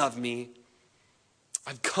written of me.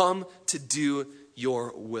 I've come to do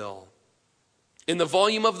your will. In the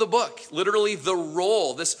volume of the book, literally the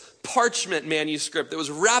roll, this parchment manuscript that was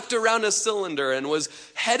wrapped around a cylinder and was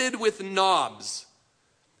headed with knobs.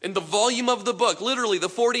 In the volume of the book, literally the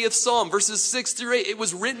 40th Psalm, verses 6 through 8, it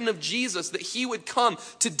was written of Jesus that he would come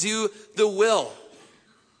to do the will.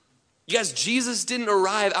 Yes, Jesus didn't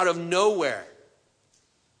arrive out of nowhere.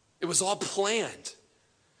 It was all planned.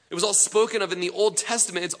 It was all spoken of in the Old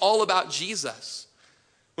Testament. It's all about Jesus.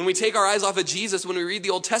 When we take our eyes off of Jesus, when we read the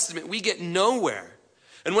Old Testament, we get nowhere.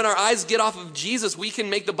 And when our eyes get off of Jesus, we can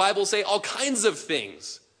make the Bible say all kinds of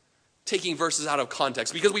things, taking verses out of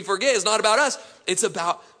context, because we forget it's not about us, it's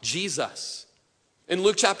about Jesus. In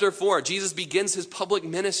Luke chapter 4, Jesus begins his public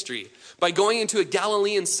ministry by going into a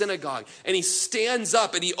Galilean synagogue, and he stands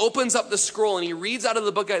up and he opens up the scroll and he reads out of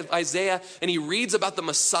the book of Isaiah, and he reads about the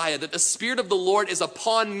Messiah, that the Spirit of the Lord is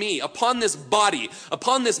upon me, upon this body,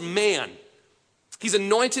 upon this man. He's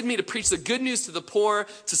anointed me to preach the good news to the poor,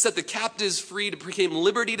 to set the captives free, to proclaim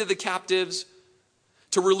liberty to the captives,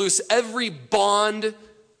 to release every bond,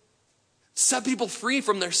 set people free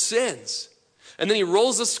from their sins. And then he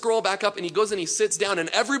rolls the scroll back up and he goes and he sits down, and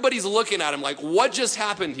everybody's looking at him like, what just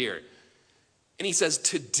happened here? And he says,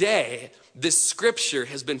 today, this scripture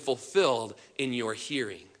has been fulfilled in your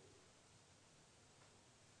hearing.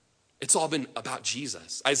 It's all been about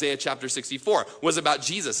Jesus. Isaiah chapter 64 was about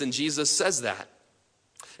Jesus, and Jesus says that.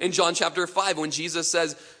 In John chapter 5, when Jesus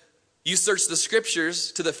says, you search the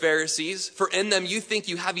scriptures to the Pharisees, for in them you think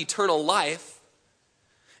you have eternal life,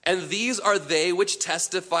 and these are they which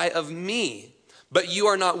testify of me, but you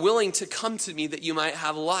are not willing to come to me that you might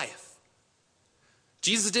have life.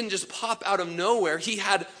 Jesus didn't just pop out of nowhere. He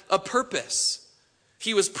had a purpose.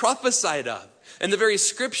 He was prophesied of. And the very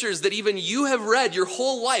scriptures that even you have read your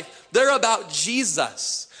whole life, they're about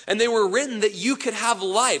Jesus. And they were written that you could have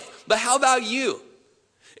life. But how about you?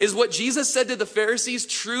 Is what Jesus said to the Pharisees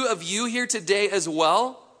true of you here today as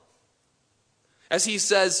well? As he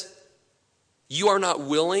says, you are not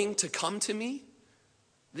willing to come to me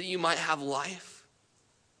that you might have life?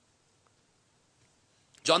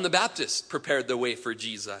 John the Baptist prepared the way for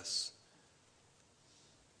Jesus.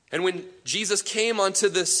 And when Jesus came onto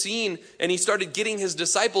the scene and he started getting his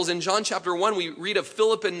disciples, in John chapter 1, we read of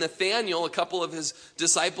Philip and Nathanael, a couple of his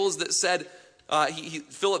disciples that said,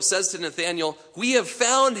 Philip says to Nathanael, we have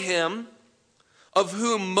found him of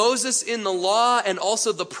whom Moses in the law and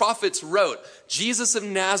also the prophets wrote, Jesus of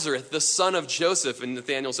Nazareth, the son of Joseph. And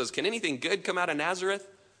Nathanael says, can anything good come out of Nazareth?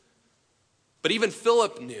 But even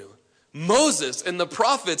Philip knew. Moses and the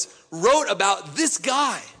prophets wrote about this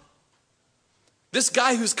guy. This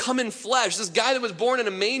guy who's come in flesh, this guy that was born in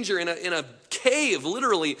a manger, in a cave,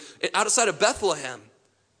 literally, outside of Bethlehem.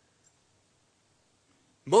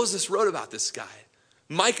 Moses wrote about this guy.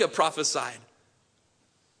 Micah prophesied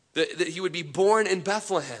that he would be born in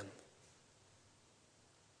Bethlehem.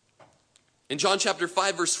 In John chapter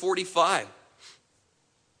 5, verse 45,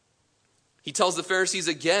 he tells the Pharisees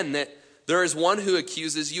again that there is one who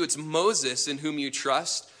accuses you. It's Moses in whom you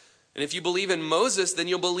trust. And if you believe in Moses, then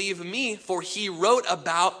you'll believe me, for he wrote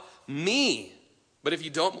about me. But if you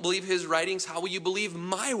don't believe his writings, how will you believe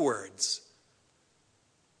my words?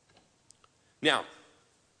 Now,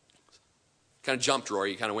 kind of jumped,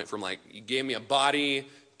 Rory. You kind of went from you gave me a body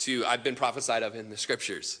to I've been prophesied of in the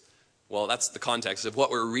scriptures. Well, that's the context of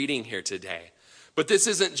what we're reading here today. But this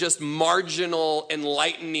isn't just marginal,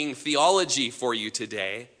 enlightening theology for you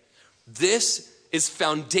today. This is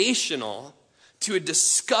foundational to a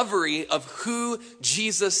discovery of who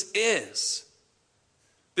Jesus is.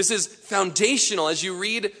 This is foundational as you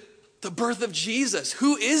read the birth of Jesus.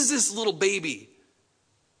 Who is this little baby?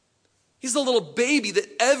 He's the little baby that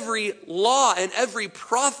every law and every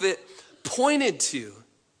prophet pointed to.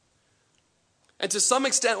 And to some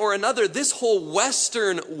extent or another, this whole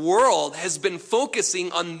Western world has been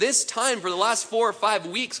focusing on this time for the last 4 or 5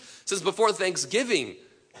 weeks since before Thanksgiving.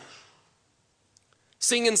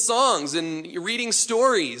 Singing songs and reading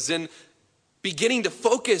stories and beginning to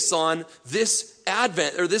focus on this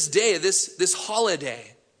Advent or this day, this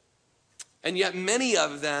holiday. And yet many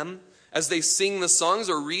of them, as they sing the songs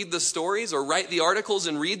or read the stories or write the articles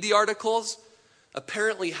and read the articles,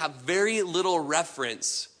 apparently have very little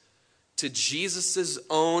reference to Jesus'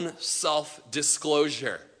 own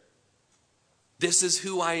self-disclosure. This is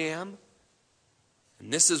who I am,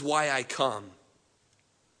 and this is why I come.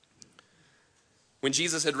 When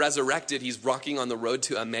Jesus had resurrected, he's walking on the road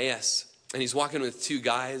to Emmaus, and he's walking with two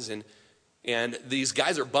guys, and these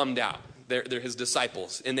guys are bummed out. They're his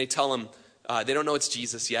disciples, and they tell him, they don't know it's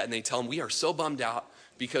Jesus yet, and they tell him, we are so bummed out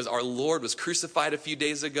because our Lord was crucified a few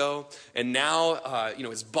days ago, and now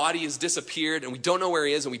his body has disappeared, and we don't know where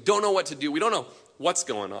he is, and we don't know what to do. We don't know what's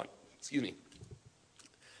going on. Excuse me.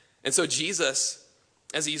 And so Jesus,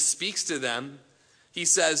 as he speaks to them, he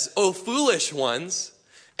says, "O foolish ones,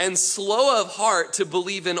 and slow of heart to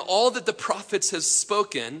believe in all that the prophets have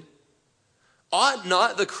spoken, ought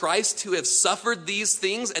not the Christ to have suffered these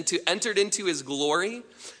things and to enter into his glory?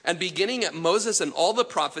 And beginning at Moses and all the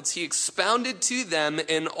prophets, he expounded to them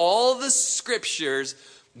in all the scriptures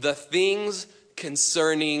the things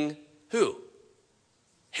concerning" who?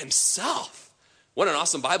 Himself. What an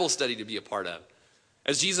awesome Bible study to be a part of.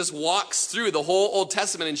 As Jesus walks through the whole Old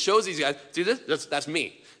Testament and shows these guys, see this? That's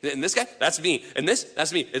me. And this guy, that's me. And this,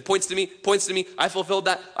 that's me. It points to me. I fulfilled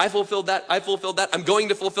that. I fulfilled that. I'm going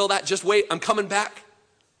to fulfill that. Just wait. I'm coming back.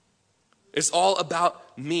 It's all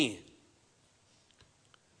about me.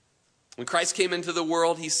 When Christ came into the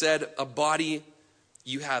world, he said, "A body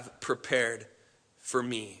you have prepared for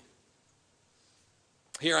me."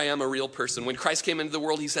 Here I am, a real person. When Christ came into the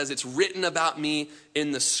world, he says, "It's written about me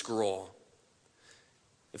in the scroll."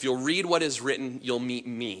 If you'll read what is written, you'll meet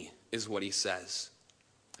me, is what he says.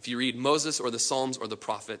 If you read Moses or the Psalms or the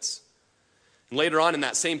prophets. And later on in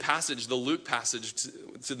that same passage, the Luke passage,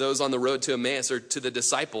 to those on the road to Emmaus, or to the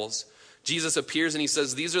disciples, Jesus appears and he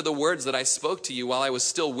says, "These are the words that I spoke to you while I was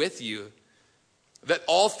still with you, that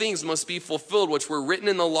all things must be fulfilled which were written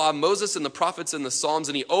in the law of Moses and the prophets and the Psalms."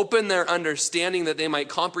 And he opened their understanding that they might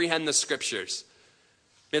comprehend the scriptures.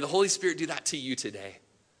 May the Holy Spirit do that to you today.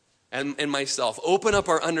 And myself. Open up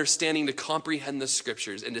our understanding to comprehend the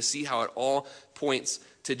scriptures and to see how it all points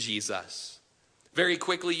to Jesus. Very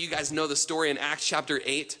quickly, you guys know the story in Acts chapter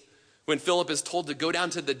 8, when Philip is told to go down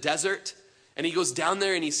to the desert, and he goes down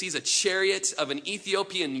there and he sees a chariot of an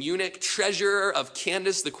Ethiopian eunuch, treasurer of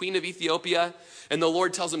Candace, the queen of Ethiopia, and the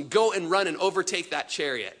Lord tells him, "Go and run and overtake that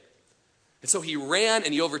chariot." And so he ran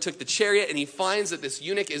and he overtook the chariot, and he finds that this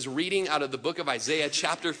eunuch is reading out of the book of Isaiah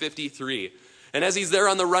chapter 53. And as he's there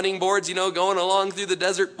on the running boards, going along through the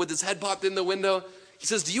desert with his head popped in the window, he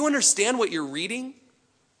says, "Do you understand what you're reading?"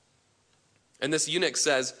 And this eunuch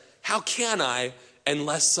says, "How can I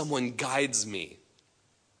unless someone guides me?"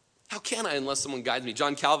 How can I unless someone guides me?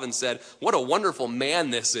 John Calvin said, "What a wonderful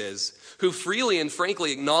man this is, who freely and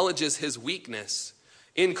frankly acknowledges his weakness,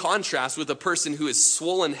 in contrast with a person who is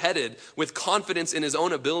swollen-headed with confidence in his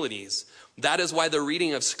own abilities. That is why the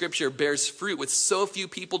reading of Scripture bears fruit with so few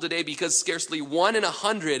people today, because scarcely 1 in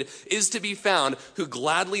 100 is to be found who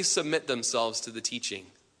gladly submit themselves to the teaching."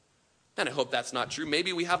 And I hope that's not true.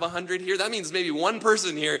 Maybe we have 100 here. That means maybe one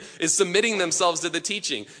person here is submitting themselves to the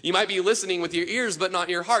teaching. You might be listening with your ears, but not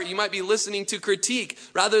your heart. You might be listening to critique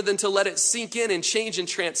rather than to let it sink in and change and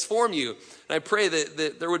transform you. And I pray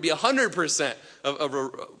that there would be 100%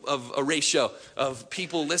 of a ratio of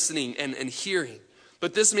people listening and hearing.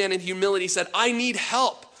 But this man in humility said, "I need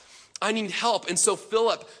help. I need help." And so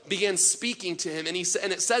Philip began speaking to him. And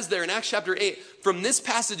it says there in Acts chapter 8, from this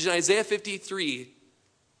passage in Isaiah 53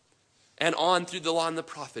 and on through the law and the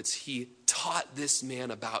prophets, he taught this man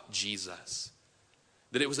about Jesus.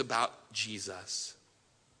 That it was about Jesus.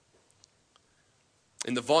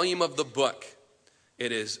 In the volume of the book,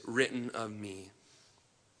 it is written of me.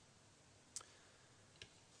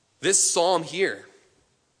 This psalm here,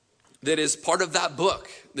 that is part of that book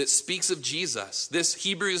that speaks of Jesus, this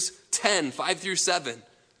Hebrews 10, 5 through 7,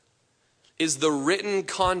 is the written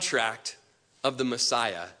contract of the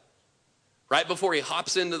Messiah. Right before he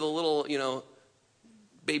hops into the little,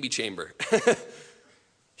 baby chamber.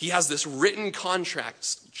 He has this written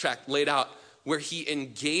contract laid out where he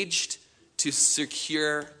engaged to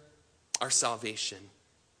secure our salvation.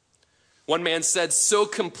 One man said, "So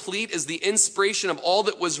complete is the inspiration of all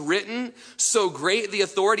that was written, so great the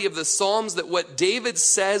authority of the Psalms, that what David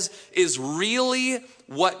says is really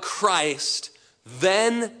what Christ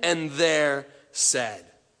then and there said."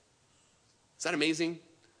 Is that amazing?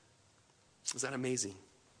 Is that amazing?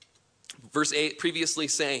 Verse 8, previously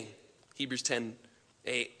saying, Hebrews 10,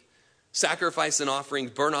 8, "Sacrifice and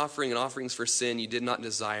offerings, burnt offering and offerings for sin you did not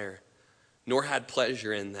desire, nor had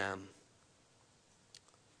pleasure in them."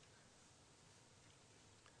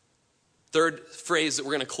 Third phrase that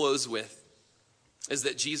we're going to close with is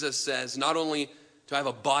that Jesus says, not only do I have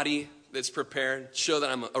a body that's prepared, show that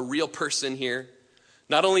I'm a real person here,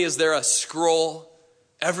 Not only is there a scroll,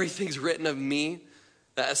 everything's written of me,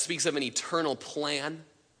 that speaks of an eternal plan,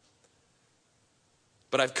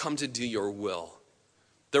 but I've come to do your will.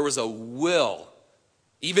 There was a will,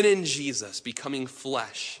 even in Jesus becoming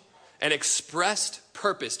flesh, an expressed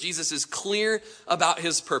purpose. Jesus is clear about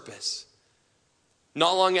his purpose.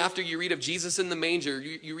 Not long after you read of Jesus in the manger,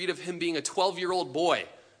 you read of him being a 12-year-old boy,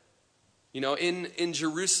 in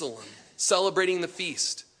Jerusalem, celebrating the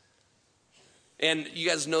feast. And you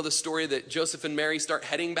guys know the story that Joseph and Mary start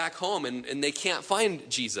heading back home, and they can't find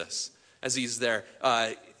Jesus as he's there,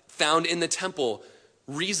 found in the temple,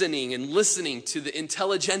 reasoning and listening to the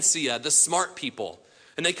intelligentsia, the smart people.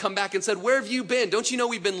 And they come back and said, "Where have you been? Don't you know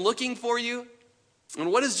we've been looking for you?"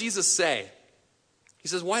 And what does Jesus say? He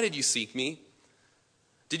says, "Why did you seek me?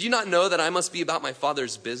 Did you not know that I must be about my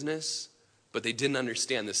Father's business?" But they didn't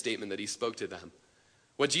understand the statement that he spoke to them.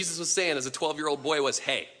 What Jesus was saying as a 12-year-old boy was,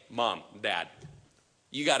 "Hey, Mom, Dad,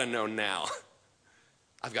 you got to know now.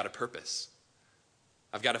 I've got a purpose.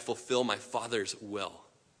 I've got to fulfill my Father's will."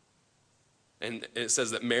 And it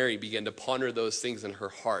says that Mary began to ponder those things in her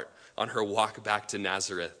heart on her walk back to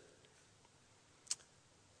Nazareth.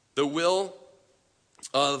 The will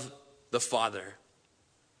of the Father,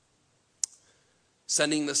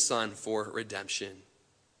 sending the Son for redemption.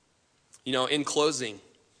 In closing,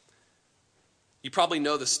 you probably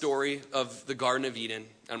know the story of the Garden of Eden.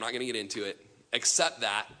 I'm not going to get into it, except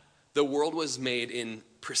that the world was made in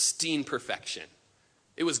pristine perfection.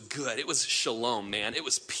 It was good. It was shalom, man. It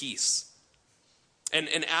was peace. And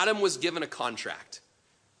Adam was given a contract.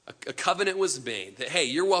 A covenant was made that, hey,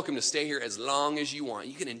 you're welcome to stay here as long as you want.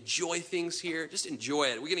 You can enjoy things here. Just enjoy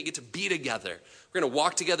it. We're going to get to be together. We're going to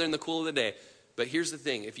walk together in the cool of the day. But here's the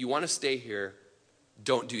thing. If you want to stay here,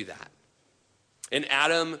 don't do that. And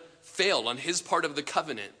Adam failed on his part of the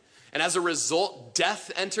covenant. And as a result,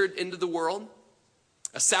 death entered into the world.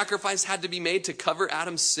 A sacrifice had to be made to cover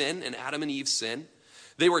Adam's sin and Adam and Eve's sin.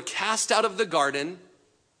 They were cast out of the garden,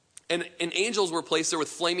 and angels were placed there with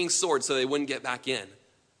flaming swords so they wouldn't get back in.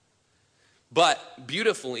 But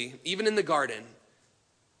beautifully, even in the garden,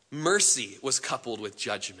 mercy was coupled with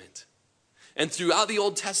judgment. And throughout the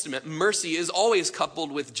Old Testament, mercy is always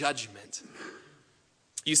coupled with judgment.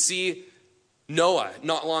 You see Noah,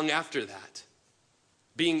 not long after that,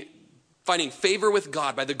 finding favor with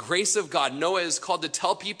God by the grace of God. Noah is called to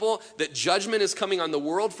tell people that judgment is coming on the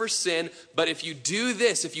world for sin, but if you do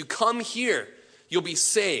this, if you come here, you'll be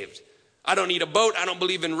saved. I don't need a boat. I don't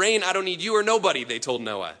believe in rain. I don't need you or nobody, they told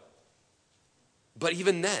Noah. But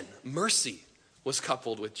even then, mercy was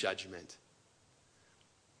coupled with judgment.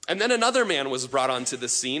 And then another man was brought onto the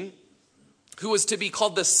scene who was to be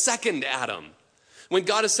called the second Adam. When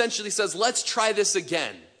God essentially says, let's try this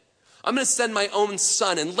again. I'm going to send my own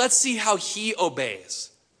son and let's see how he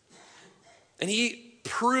obeys. And he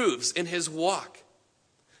proves in his walk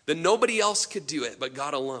that nobody else could do it but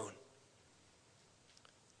God alone.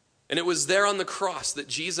 And it was there on the cross that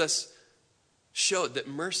Jesus showed that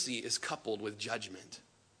mercy is coupled with judgment.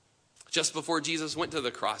 Just before Jesus went to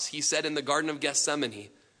the cross, he said in the Garden of Gethsemane,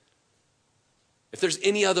 if there's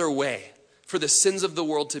any other way for the sins of the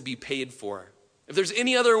world to be paid for, if there's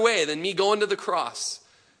any other way than me going to the cross,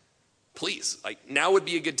 please, now would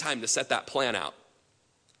be a good time to set that plan out.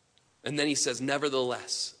 And then he says,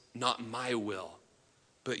 nevertheless, not my will,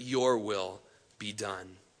 but your will be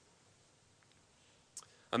done.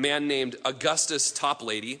 A man named Augustus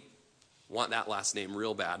Toplady, want that last name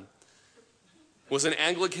real bad, was an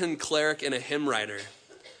Anglican cleric and a hymn writer.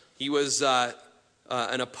 He was an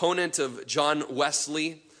opponent of John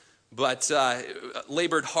Wesley, but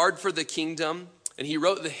labored hard for the kingdom, and he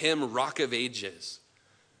wrote the hymn Rock of Ages.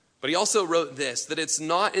 But he also wrote this, that it's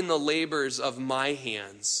not in the labors of my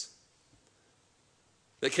hands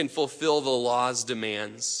that can fulfill the law's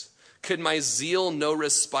demands. Could my zeal no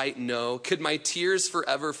respite know? Could my tears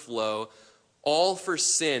forever flow? All for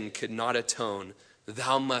sin could not atone.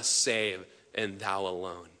 Thou must save, and thou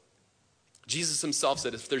alone. Jesus himself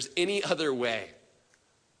said, if there's any other way,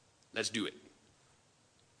 let's do it.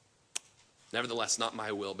 Nevertheless, not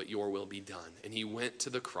my will, but your will be done. And he went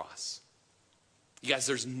to the cross. You guys,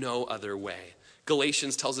 there's no other way.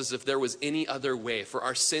 Galatians tells us if there was any other way for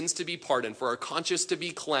our sins to be pardoned, for our conscience to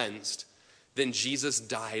be cleansed, then Jesus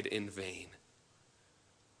died in vain.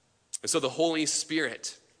 And so the Holy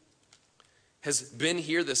Spirit has been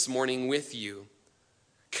here this morning with you,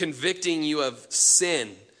 convicting you of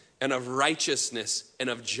sin and of righteousness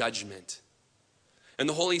and of judgment. And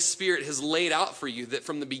the Holy Spirit has laid out for you that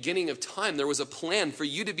from the beginning of time, there was a plan for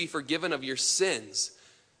you to be forgiven of your sins.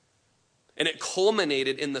 And it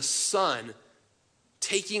culminated in the Son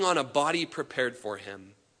taking on a body prepared for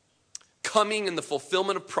him, coming in the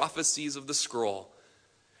fulfillment of prophecies of the scroll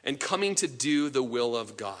and coming to do the will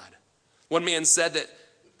of God. One man said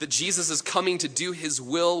that Jesus' coming to do his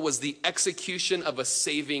will was the execution of a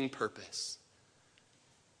saving purpose.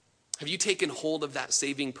 Have you taken hold of that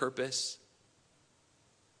saving purpose?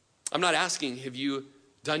 I'm not asking, have you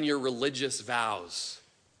done your religious vows?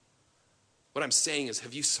 What I'm saying is,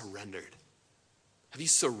 have you surrendered? Have you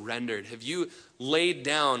surrendered? Have you laid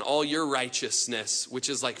down all your righteousness, which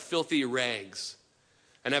is like filthy rags?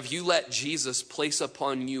 And have you let Jesus place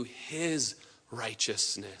upon you his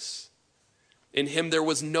righteousness? In him there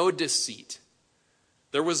was no deceit.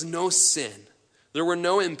 There was no sin. There were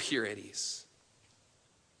no impurities.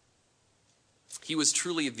 He was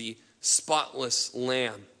truly the spotless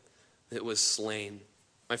lamb that was slain.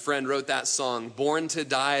 My friend wrote that song, "Born to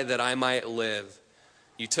die that I might live.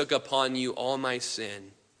 You took upon you all my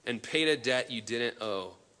sin and paid a debt you didn't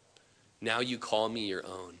owe. Now you call me your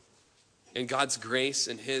own." In God's grace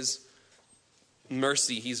and his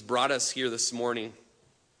mercy, he's brought us here this morning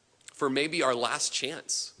for maybe our last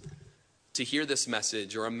chance to hear this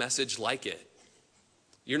message or a message like it.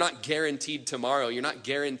 You're not guaranteed tomorrow. You're not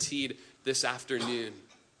guaranteed this afternoon.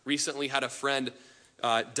 Recently had a friend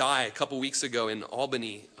die a couple weeks ago in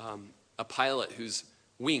Albany, a pilot whose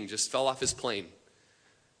wing just fell off his plane.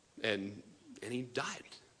 And he died.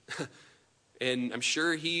 And I'm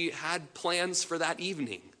sure he had plans for that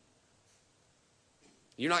evening.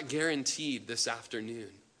 You're not guaranteed this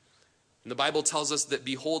afternoon. And the Bible tells us that,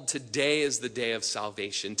 behold, today is the day of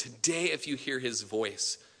salvation. Today, if you hear his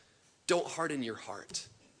voice, don't harden your heart.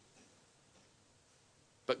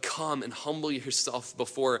 But come and humble yourself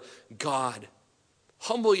before God.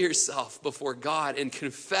 Humble yourself before God and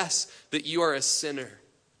confess that you are a sinner.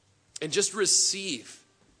 And just receive.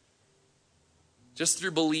 Just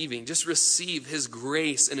through believing, just receive his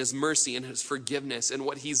grace and his mercy and his forgiveness and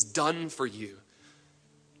what he's done for you.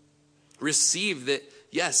 Receive that,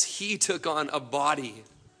 yes, he took on a body.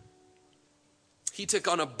 He took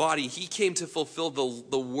on a body. He came to fulfill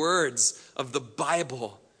the words of the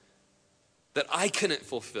Bible that I couldn't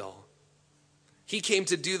fulfill. He came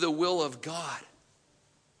to do the will of God.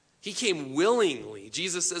 He came willingly.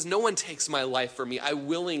 Jesus says, "No one takes my life from me. I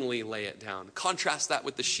willingly lay it down." Contrast that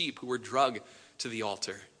with the sheep who were dragged to the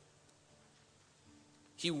altar.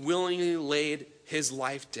 He willingly laid his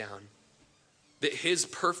life down, that his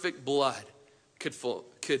perfect blood could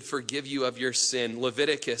forgive you of your sin.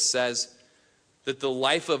 Leviticus says that the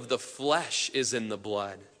life of the flesh is in the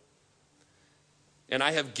blood. And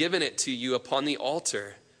I have given it to you upon the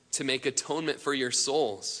altar to make atonement for your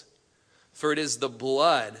souls. For it is the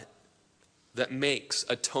blood that makes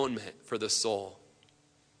atonement for the soul.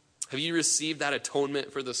 Have you received that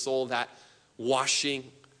atonement for the soul, that washing?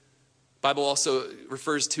 The Bible also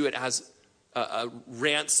refers to it as a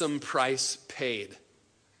ransom price paid.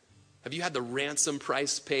 Have you had the ransom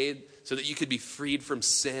price paid so that you could be freed from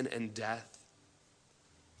sin and death?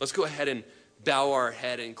 Let's go ahead and bow our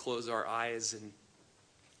head and close our eyes. And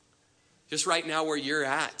just right now where you're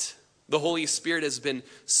at, the Holy Spirit has been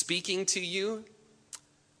speaking to you.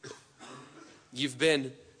 You've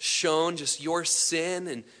been shown just your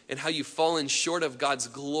sin and how you've fallen short of God's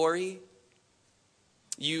glory.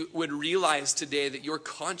 You would realize today that your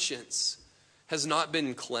conscience has not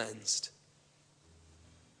been cleansed,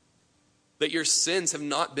 that your sins have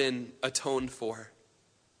not been atoned for.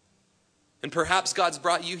 And perhaps God's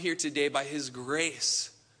brought you here today by his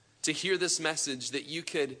grace to hear this message, that you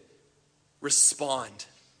could respond.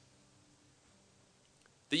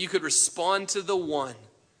 That you could respond to the one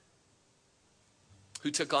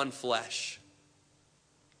who took on flesh.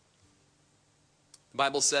 The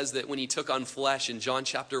Bible says that when he took on flesh in John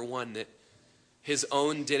chapter 1, that his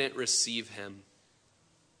own didn't receive him.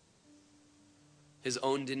 His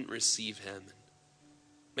own didn't receive him.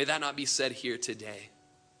 May that not be said here today.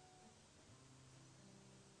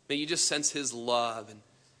 May you just sense his love. And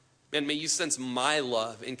man, may you sense my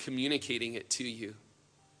love in communicating it to you.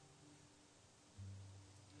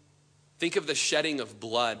 Think of the shedding of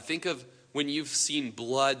blood. Think of when you've seen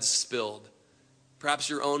blood spilled, perhaps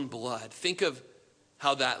your own blood. Think of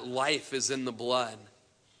how that life is in the blood.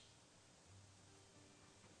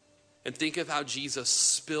 And think of how Jesus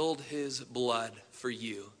spilled his blood for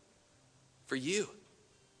you. For you.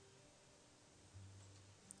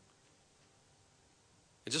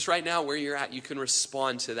 And just right now where you're at, you can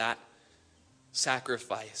respond to that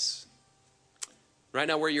sacrifice. Right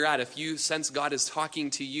now where you're at, if you sense God is talking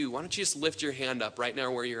to you, why don't you just lift your hand up right now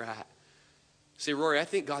where you're at? Say, "Rory, I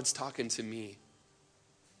think God's talking to me.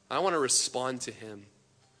 I want to respond to him.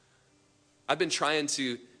 I've been trying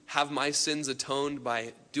to have my sins atoned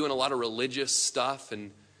by doing a lot of religious stuff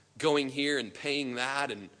and going here and paying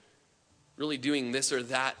that and really doing this or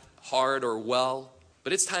that hard or well.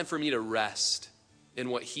 But it's time for me to rest in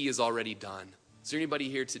what he has already done. Is there anybody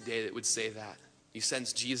here today that would say that? You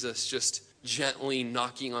sense Jesus just gently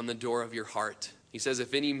knocking on the door of your heart. He says,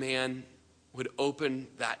 if any man would open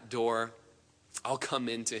that door, I'll come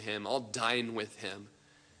into him. I'll dine with him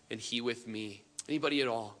and he with me. Anybody at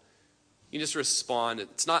all? You just respond.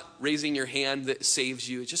 It's not raising your hand that saves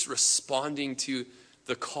you. It's just responding to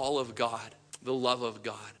the call of God, the love of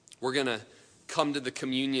God. We're going to come to the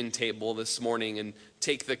communion table this morning and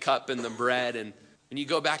take the cup and the bread. And when you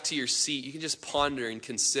go back to your seat, you can just ponder and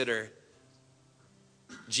consider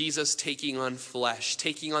Jesus taking on flesh,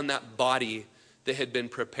 taking on that body that had been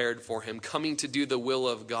prepared for him, coming to do the will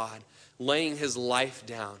of God, laying his life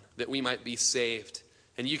down that we might be saved.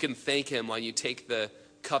 And you can thank him while you take the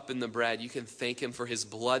cup and the bread. You can thank him for his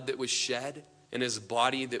blood that was shed and his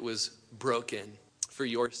body that was broken for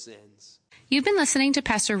your sins. You've been listening to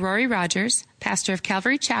Pastor Rory Rogers, pastor of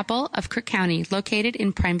Calvary Chapel of Crook County, located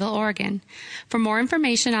in Prineville, Oregon. For more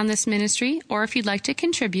information on this ministry, or if you'd like to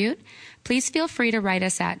contribute, please feel free to write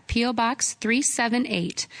us at P.O. Box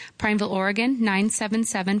 378, Prineville, Oregon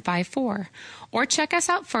 97754, or check us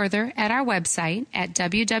out further at our website at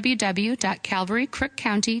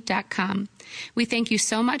www.calvarycrookcounty.com. We thank you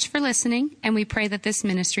so much for listening, and we pray that this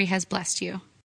ministry has blessed you.